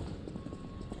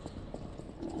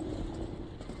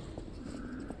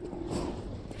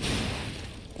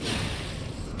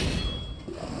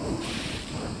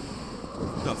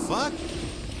 The fuck?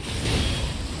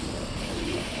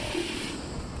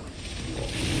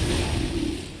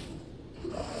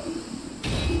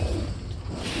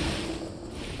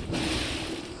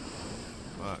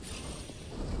 Fuck.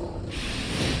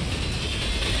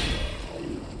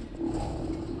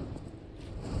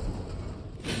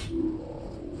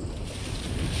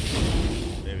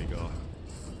 There we go.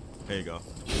 There you go.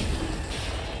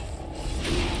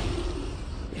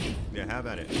 Yeah, have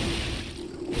at it.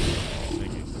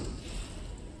 Thank you.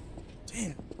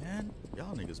 Damn, man.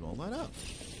 Y'all niggas won't let up.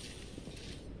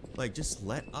 Like, just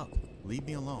let up. Leave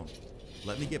me alone.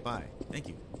 Let me get by. Thank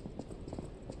you.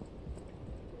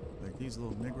 Like these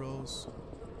little Negroes.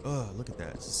 Ugh, look at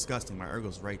that. It's disgusting. My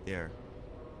ergo's right there.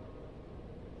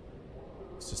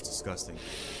 It's just disgusting.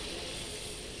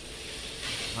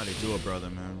 How they do it, brother,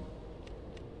 man.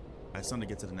 I just want to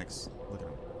get to the next. Look at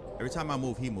him. Every time I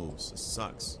move, he moves. It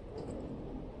sucks.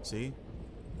 See?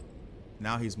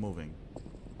 Now he's moving.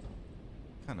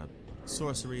 What kind of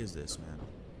sorcery is this, man?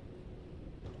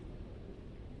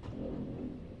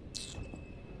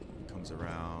 He comes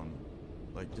around.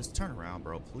 Like, just turn around,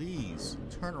 bro. Please.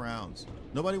 Turn around.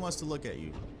 Nobody wants to look at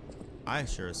you. I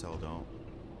sure as hell don't.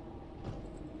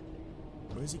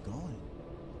 Where is he going?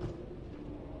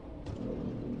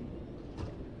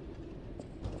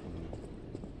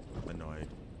 I'm annoyed.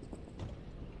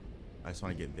 I just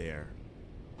want to get there.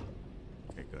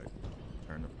 Okay, good.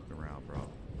 Turn around, bro.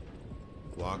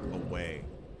 Walk away.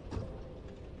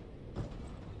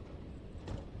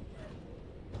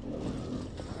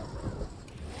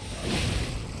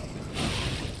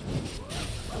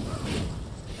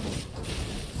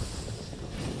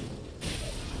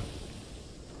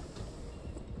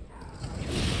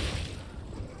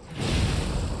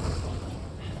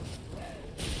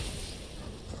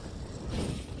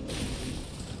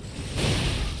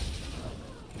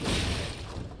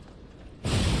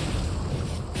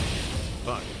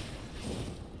 Fuck.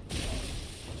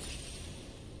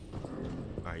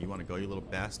 Alright, you want to go, you little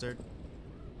bastard?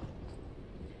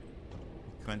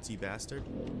 Cunty bastard?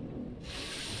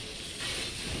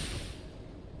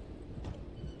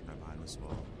 I'm behind this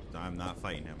wall. I'm not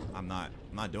fighting him. I'm not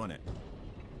doing it.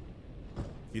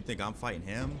 If you think I'm fighting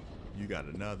him, you got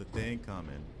another thing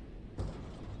coming.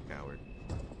 Coward.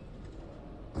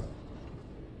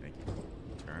 Thank you.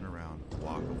 Turn around.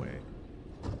 Walk away.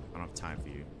 I don't have time for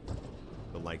you.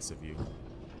 The likes of you.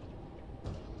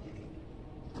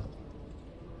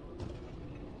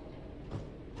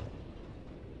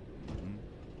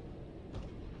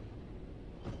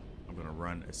 I'm gonna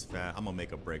run as fast. I'm gonna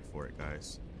make a break for it,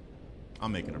 guys.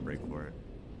 I'm making a break for it.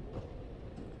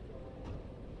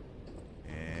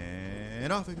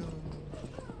 And off we go.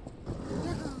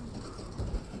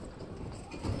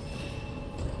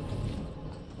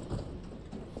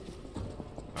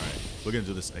 Alright, we're gonna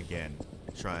do this again.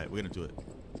 Try it. We're gonna do it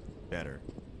better.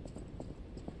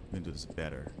 We're gonna do this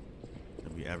better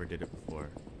than we ever did it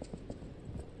before.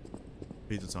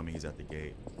 Please don't tell me he's at the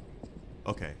gate.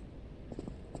 Okay.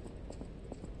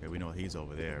 Okay, we know he's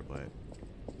over there, but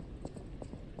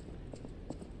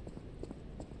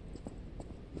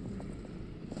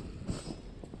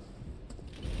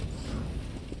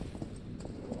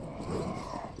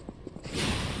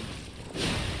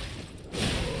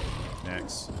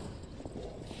next.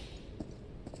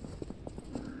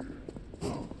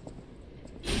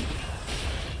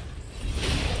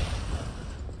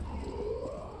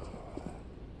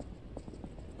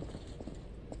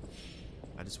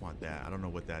 I just want that. I don't know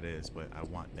what that is, but I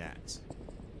want that.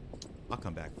 I'll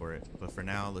come back for it. But for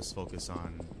now, let's focus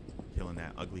on killing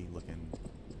that ugly looking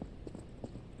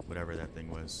whatever that thing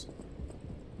was.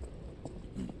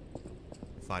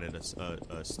 Fighted a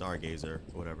stargazer or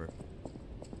whatever.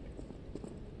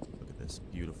 Look at this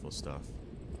beautiful stuff.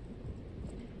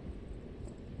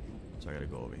 So I gotta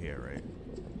go over here, right?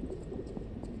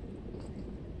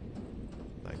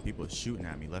 Like people shooting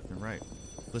at me left and right.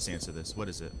 Let's answer this. What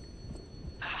is it?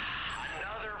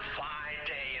 Another fine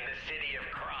day in the city of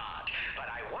Krog. But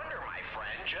I wonder, my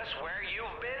friend, just where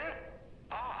you've been?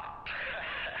 Ah.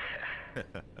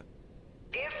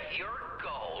 If your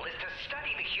goal is to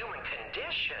study the human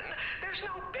condition, there's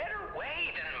no better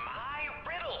way than my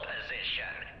riddle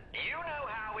position. You know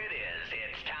how it is.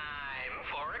 It's time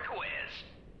for a quiz.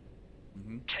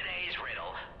 Today's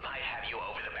riddle might have you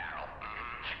over the barrel.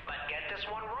 But get this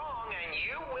one wrong and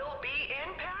you will be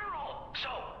in peril.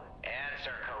 So,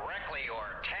 answer correctly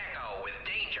or tango with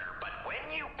danger. But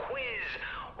when you quiz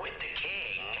with the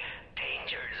king,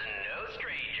 danger's no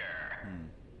stranger.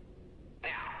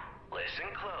 Now, listen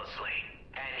closely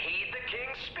and heed the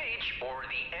king's speech, or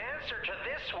the answer to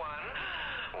this one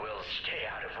will stay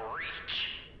out of reach.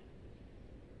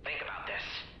 Think about this.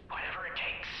 Whatever it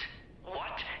takes.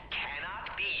 What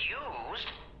cannot be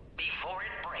used before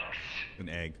it breaks? An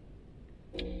egg.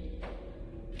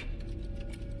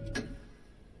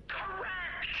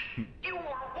 Correct! You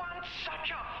were once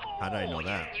such a fool. How did I know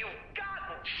that? Yet you've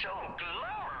gotten so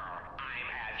clever. I'm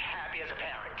as happy as a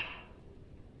parent.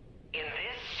 In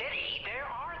this city, there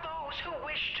are those who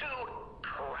wish to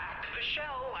crack the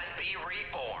shell and be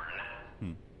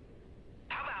reborn.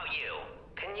 How about you?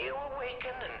 Can you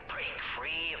awaken and break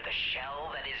free of the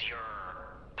shell that is your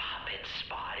puppet's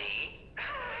body?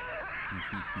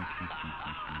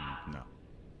 No.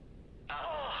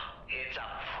 Oh, it's a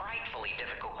frightfully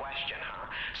difficult question, huh?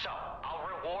 So, I'll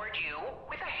reward you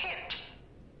with a hint.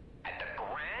 At the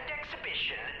grand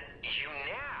exhibition, you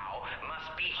now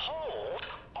must behold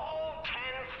all 10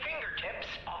 fingertips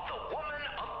of the woman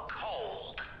of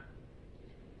cold.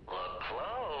 Look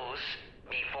close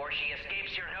before she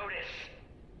escapes your notice.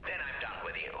 Then I'm done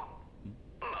with you.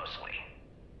 Mostly.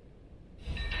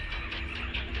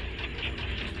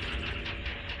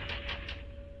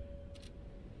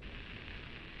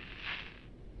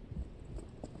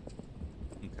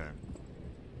 Okay.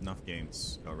 Enough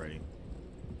games already.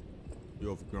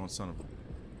 You overgrown son of a...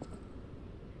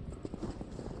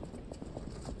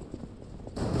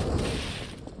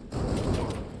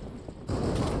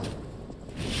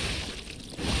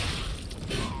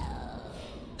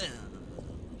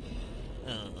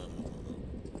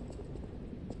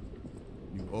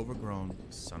 You overgrown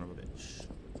son of a bitch.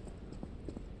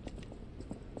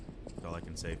 That's all I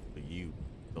can say for you.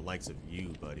 The likes of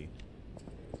you, buddy.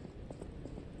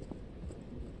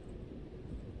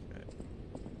 Okay.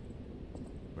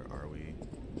 Where are we?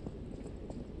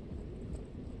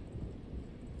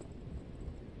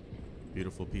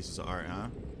 Beautiful pieces of art, huh?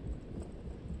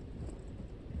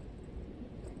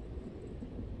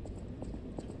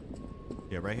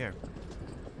 Yeah, right here.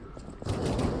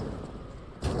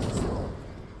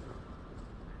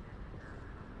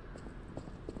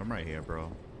 I'm right here,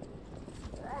 bro.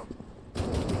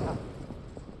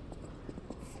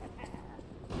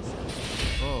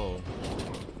 Oh.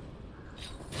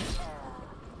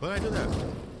 Why did I do that?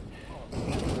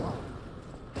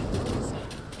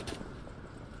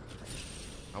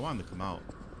 I want him to come out.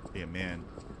 Be a man.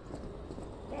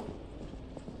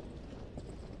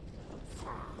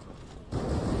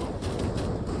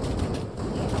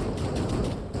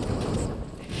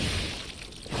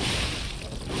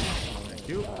 Thank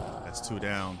you. That's 2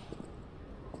 down.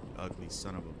 Ugly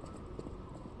son of a...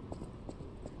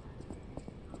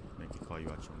 Make me call you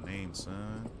out your name,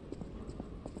 son.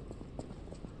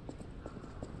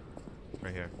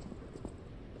 Right here.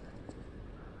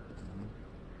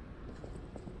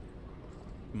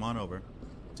 Come on over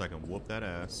so I can whoop that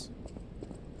ass.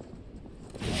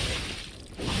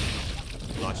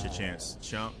 Lost your chance,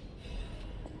 chump.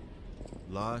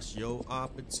 Lost your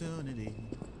opportunity.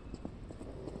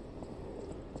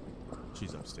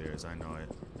 She's upstairs, I know it.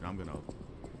 And I'm gonna...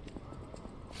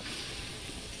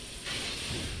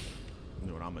 You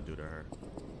know what I'm gonna do to her.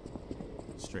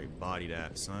 Straight body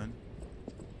that, son.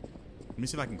 Let me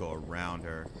see if I can go around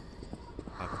her.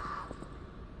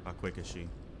 How quick is she?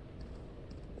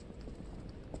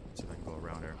 See if I can go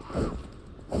around her.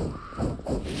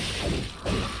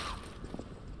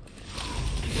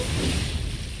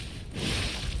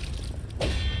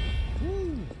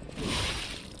 Woo.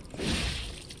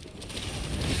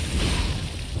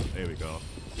 There we go.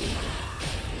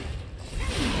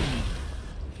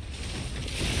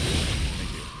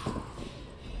 Thank you.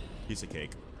 Piece of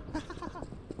cake.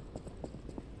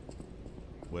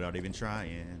 Without even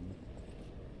trying.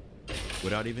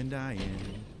 Without even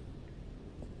dying.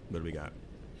 What do we got?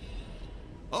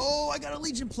 Oh, I got a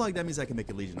Legion plug. That means I can make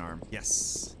a Legion arm.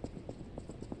 Yes.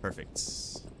 Perfect.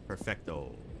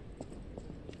 Perfecto.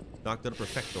 Doctor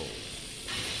Perfecto.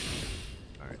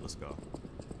 Alright, let's go.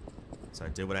 So I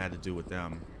did what I had to do with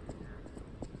them.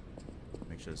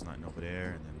 Make sure there's nothing over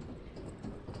there, and then.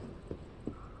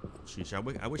 Sheesh,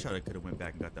 I wish I could have went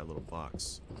back and got that little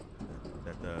box.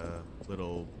 That the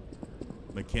little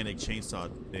mechanic chainsaw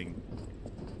thing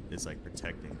is like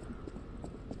protecting.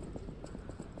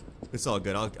 It's all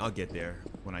good. I'll get there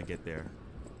when I get there.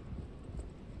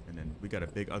 And then we got a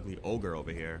big ugly ogre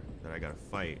over here that I gotta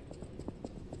fight.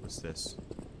 What's this?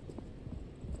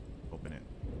 Open it.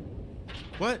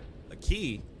 What? A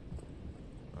key?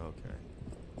 Okay.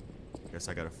 Guess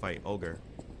I gotta fight ogre.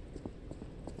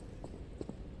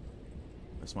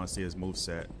 I just want to see his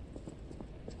moveset.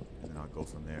 And then I'll go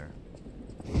from there.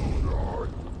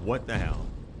 What the hell?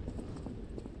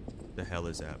 The hell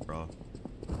is that, bro?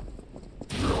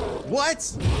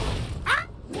 What? Ah!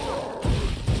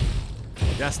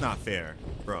 That's not fair,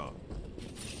 bro.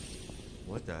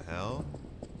 What the hell?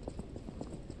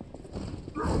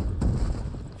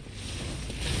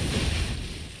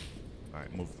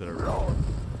 Alright, move to the right.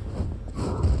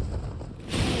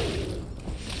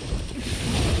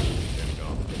 There we go.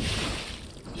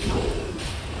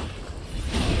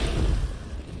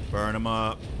 Burn him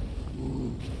up.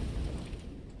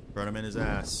 Burn him in his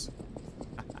ass.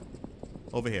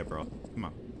 Over here, bro. Come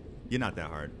on. You're not that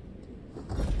hard.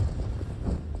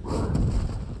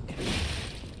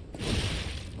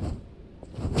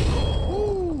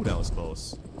 Ooh, that was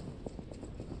close.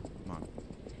 Come on.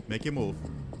 Make your move.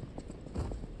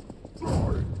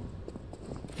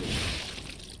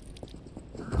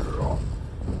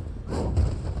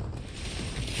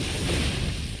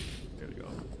 There we go.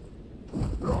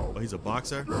 Oh, he's a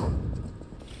boxer?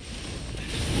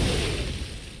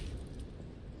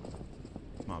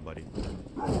 Buddy.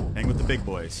 Hang with the big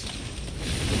boys.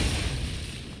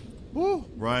 Woo!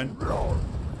 Run.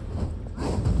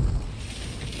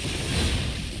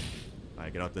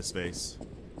 Alright, get out this space.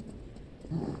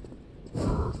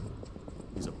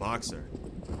 He's a boxer.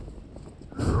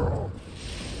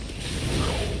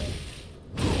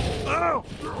 Oh!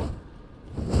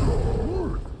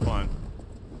 Come on.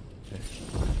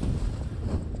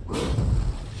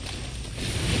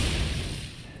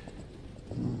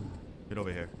 Get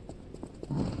over here.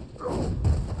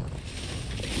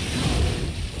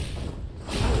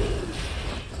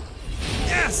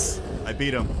 Yes! I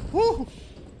beat him. Woo!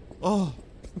 Oh.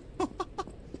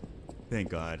 Thank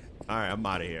God. Alright, I'm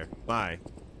out of here. Bye.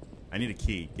 I need a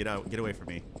key. Get out. Get away from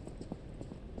me.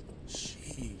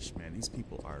 Sheesh, man. These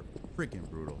people are freaking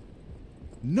brutal.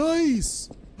 Nice!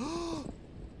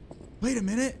 Wait a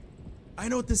minute. I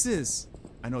know what this is.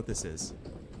 I know what this is.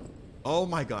 Oh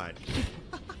my God.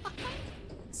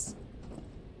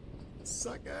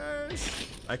 Suckers!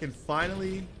 I can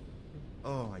finally...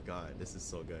 Oh my God, this is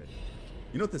so good.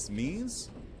 You know what this means?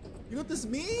 You know what this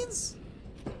means?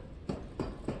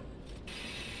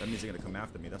 That means they're gonna come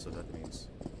after me. That's what that means.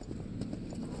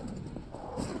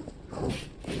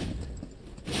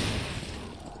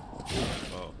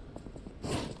 Oh.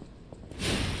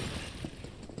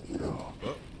 Oh.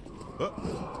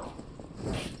 Oh.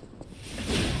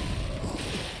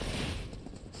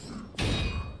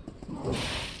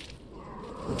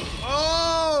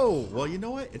 Oh! Well, you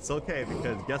know what? It's okay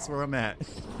because guess where I'm at?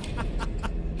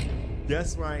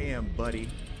 Guess where I am, buddy?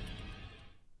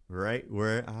 Right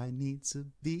where I need to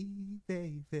be,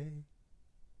 baby.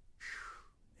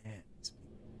 Man, it's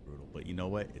brutal. But you know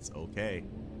what? It's okay.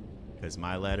 Because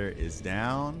my ladder is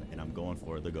down and I'm going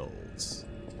for the golds.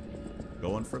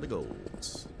 Going for the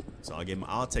golds. So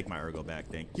I'll take my ergo back.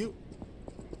 Thank you.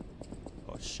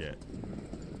 Oh shit.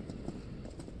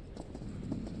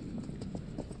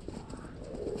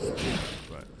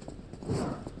 What?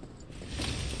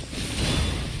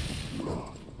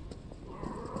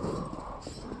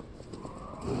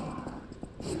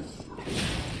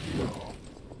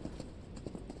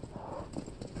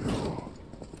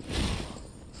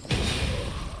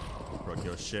 Broke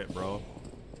your shit, bro.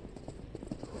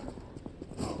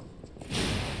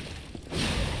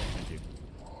 Thank you.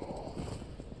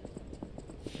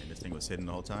 And this thing was hidden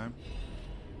the whole time?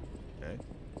 Okay.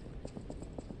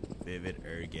 Vivid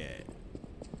Erget.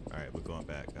 Alright, we're going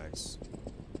back, guys.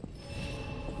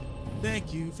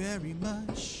 Thank you very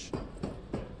much.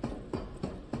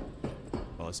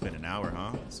 Well, it's been an hour,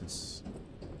 huh? Since...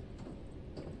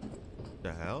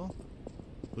 The hell?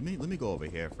 Let me go over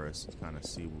here first, kind of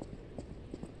see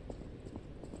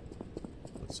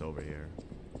what's over here.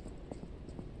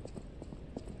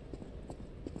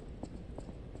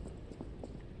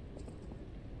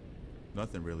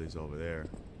 Nothing really is over there.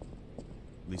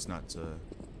 At least not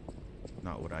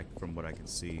from what I can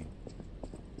see.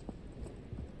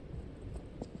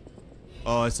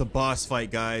 Oh, it's a boss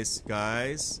fight, guys.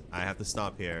 Guys, I have to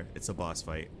stop here. It's a boss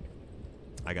fight.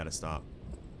 I gotta stop.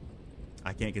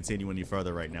 I can't continue any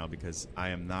further right now because I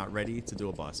am not ready to do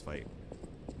a boss fight.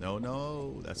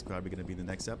 No, that's probably gonna be the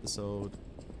next episode.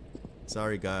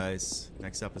 Sorry, guys.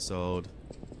 Next episode.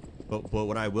 But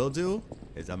what I will do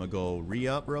is I'm gonna go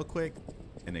re-up real quick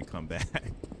and then come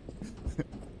back.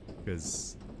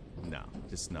 Because no,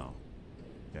 just no.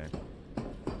 Okay.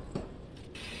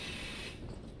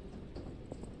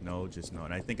 No, just no.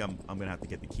 And I think I'm gonna have to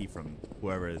get the key from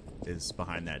whoever is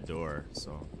behind that door.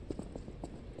 So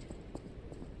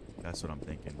that's what I'm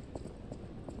thinking.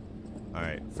 All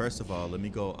right. First of all, let me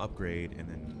go upgrade, and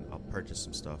then I'll purchase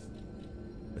some stuff.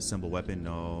 Assemble weapon.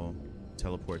 No.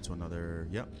 Teleport to another.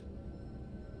 Yep.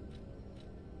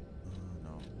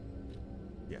 No.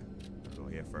 Yeah. I'll go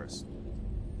here first.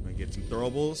 I'm gonna get some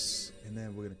throwables, and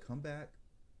then we're gonna come back,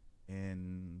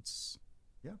 and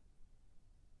yeah.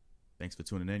 Thanks for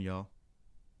tuning in, y'all.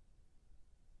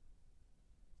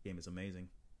 This game is amazing.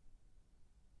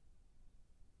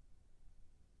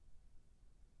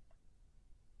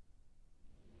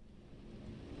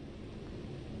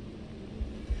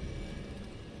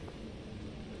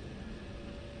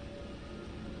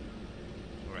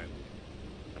 All right.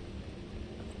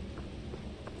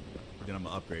 Then I'm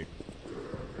gonna upgrade.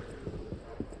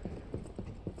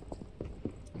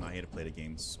 I'm not here to play the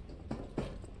games.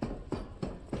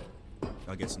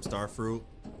 I'll get some star fruit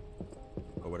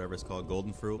or whatever it's called,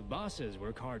 golden fruit. The bosses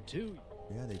work hard too.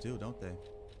 Yeah, they do, don't they?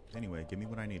 Anyway, give me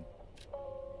what I need.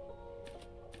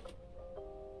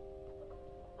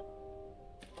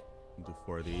 We'll do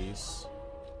 4 of these.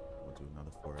 We'll do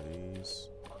another 4 of these.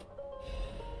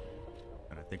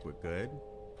 And I think we're good.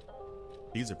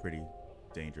 These are pretty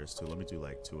dangerous too. Let me do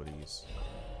like 2 of these.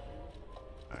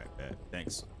 All right, bet.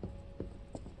 Thanks.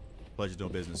 Pleasure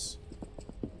doing business.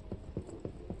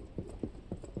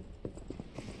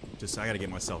 Just, I gotta get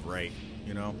myself right,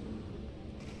 you know?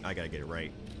 I gotta get it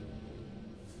right.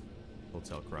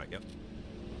 Hotel cry, yep.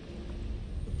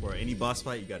 Before any boss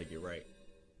fight, you gotta get right.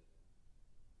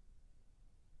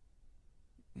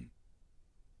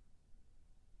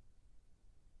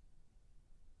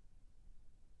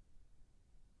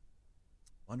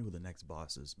 Wonder who the next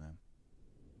boss is, man.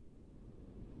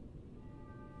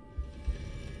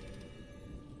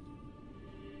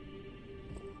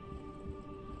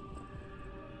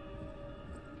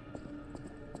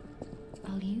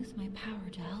 I'll use my power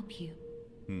to help you.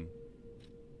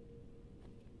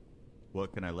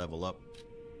 What can I level up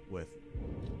with?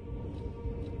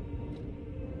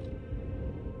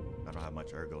 I don't have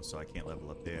much ergo, so I can't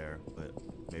level up there, but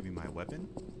maybe my weapon?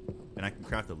 And I can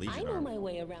craft a Legion I know arm. my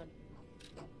way around.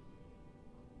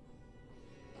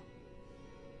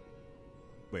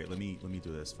 Wait, let me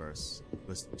do this first.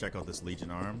 Let's check out this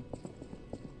Legion arm.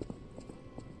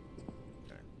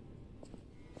 Okay.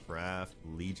 Craft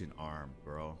Legion arm,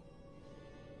 bro.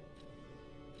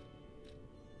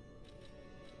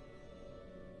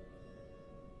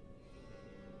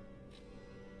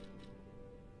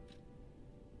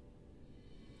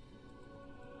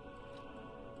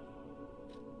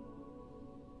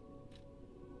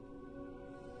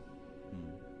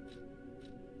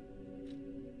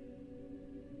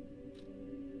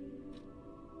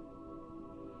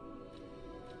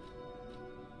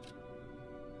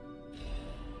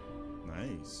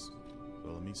 Nice.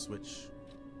 So let me switch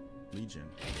Legion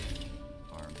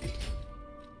arm.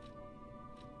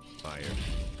 Fire.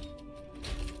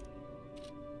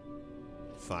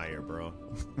 Fire, bro.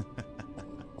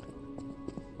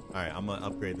 Alright, I'm gonna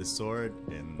upgrade the sword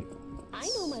and... I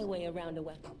know my way around a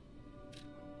weapon.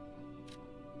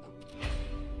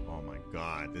 Oh my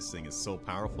god, this thing is so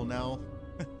powerful now.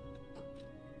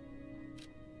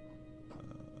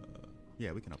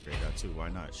 Yeah, we can upgrade that too. Why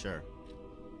not? Sure.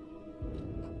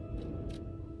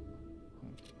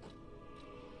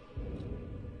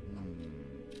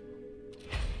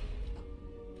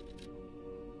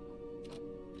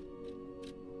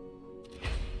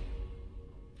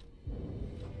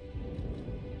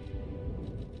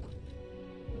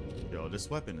 Yo, this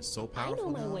weapon is so I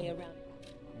powerful know my now. way around.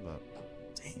 Hold up.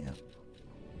 Damn.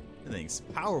 That thing's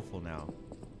powerful now.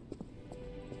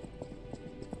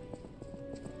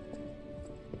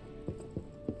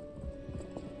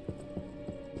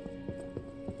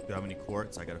 How many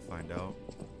quartz? I gotta find out.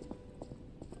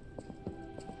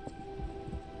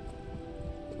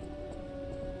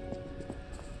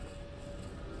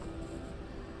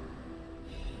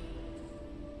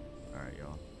 Alright,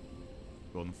 y'all.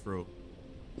 Golden fruit.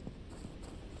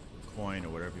 Coin, or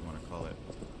whatever you want to call it.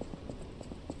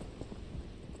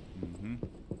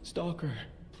 Stalker,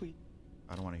 please.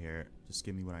 I don't want to hear it. Just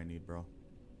give me what I need, bro.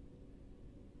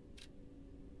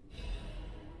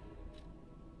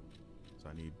 So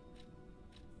I need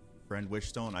friend wish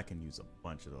stone. I can use a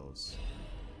bunch of those.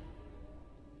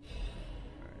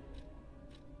 Alright.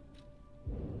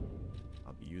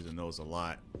 I'll be using those a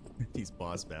lot. These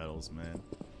boss battles, man.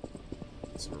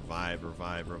 Just revive,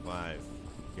 revive, revive.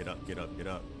 Get up, get up, get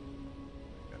up.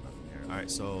 Got nothing here. Alright,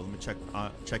 so let me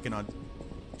check in on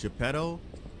Geppetto.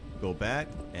 Go back,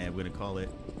 and we're gonna call it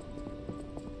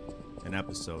an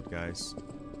episode, guys.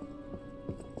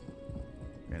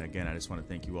 And again, I just want to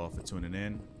thank you all for tuning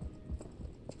in,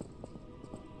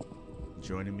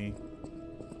 joining me.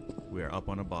 We are up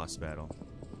on a boss battle.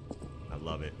 I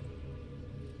love it.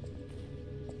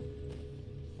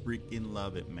 Freaking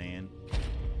love it, man.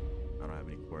 I don't have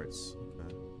any quartz.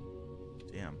 Okay.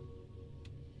 Damn.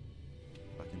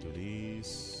 If I can do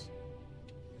these.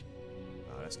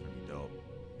 Oh, that's gonna be dope.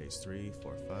 Phase 3,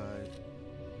 4, 5.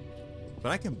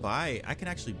 But I can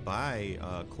actually buy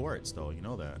quartz though, you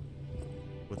know that.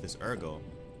 With this ergo.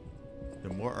 The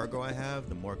more ergo I have,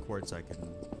 the more quartz I can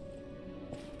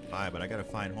buy. But I gotta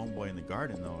find homeboy in the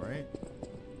garden though, right?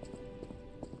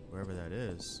 Wherever that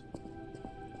is.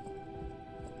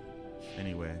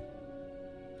 Anyway.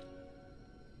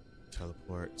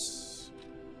 Teleports.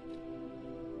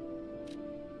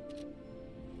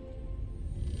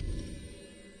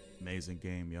 Amazing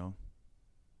game, yo.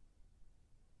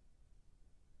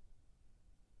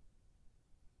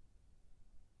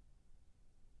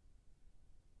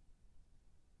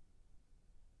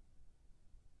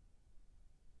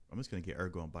 I'm just gonna get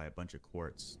ergo and buy a bunch of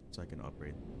quartz so I can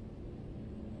upgrade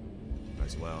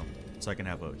as well. So I can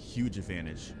have a huge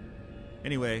advantage.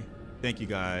 Anyway, thank you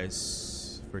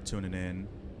guys for tuning in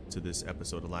to this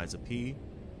episode of Lies of P.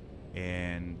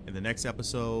 And in the next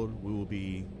episode, we will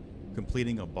be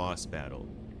completing a boss battle.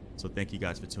 So thank you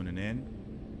guys for tuning in.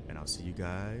 And I'll see you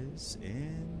guys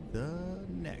in the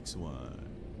next one.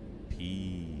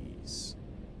 Peace.